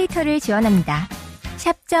샵이 크리에이터를 지원합니다.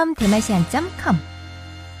 샵.대마시안.com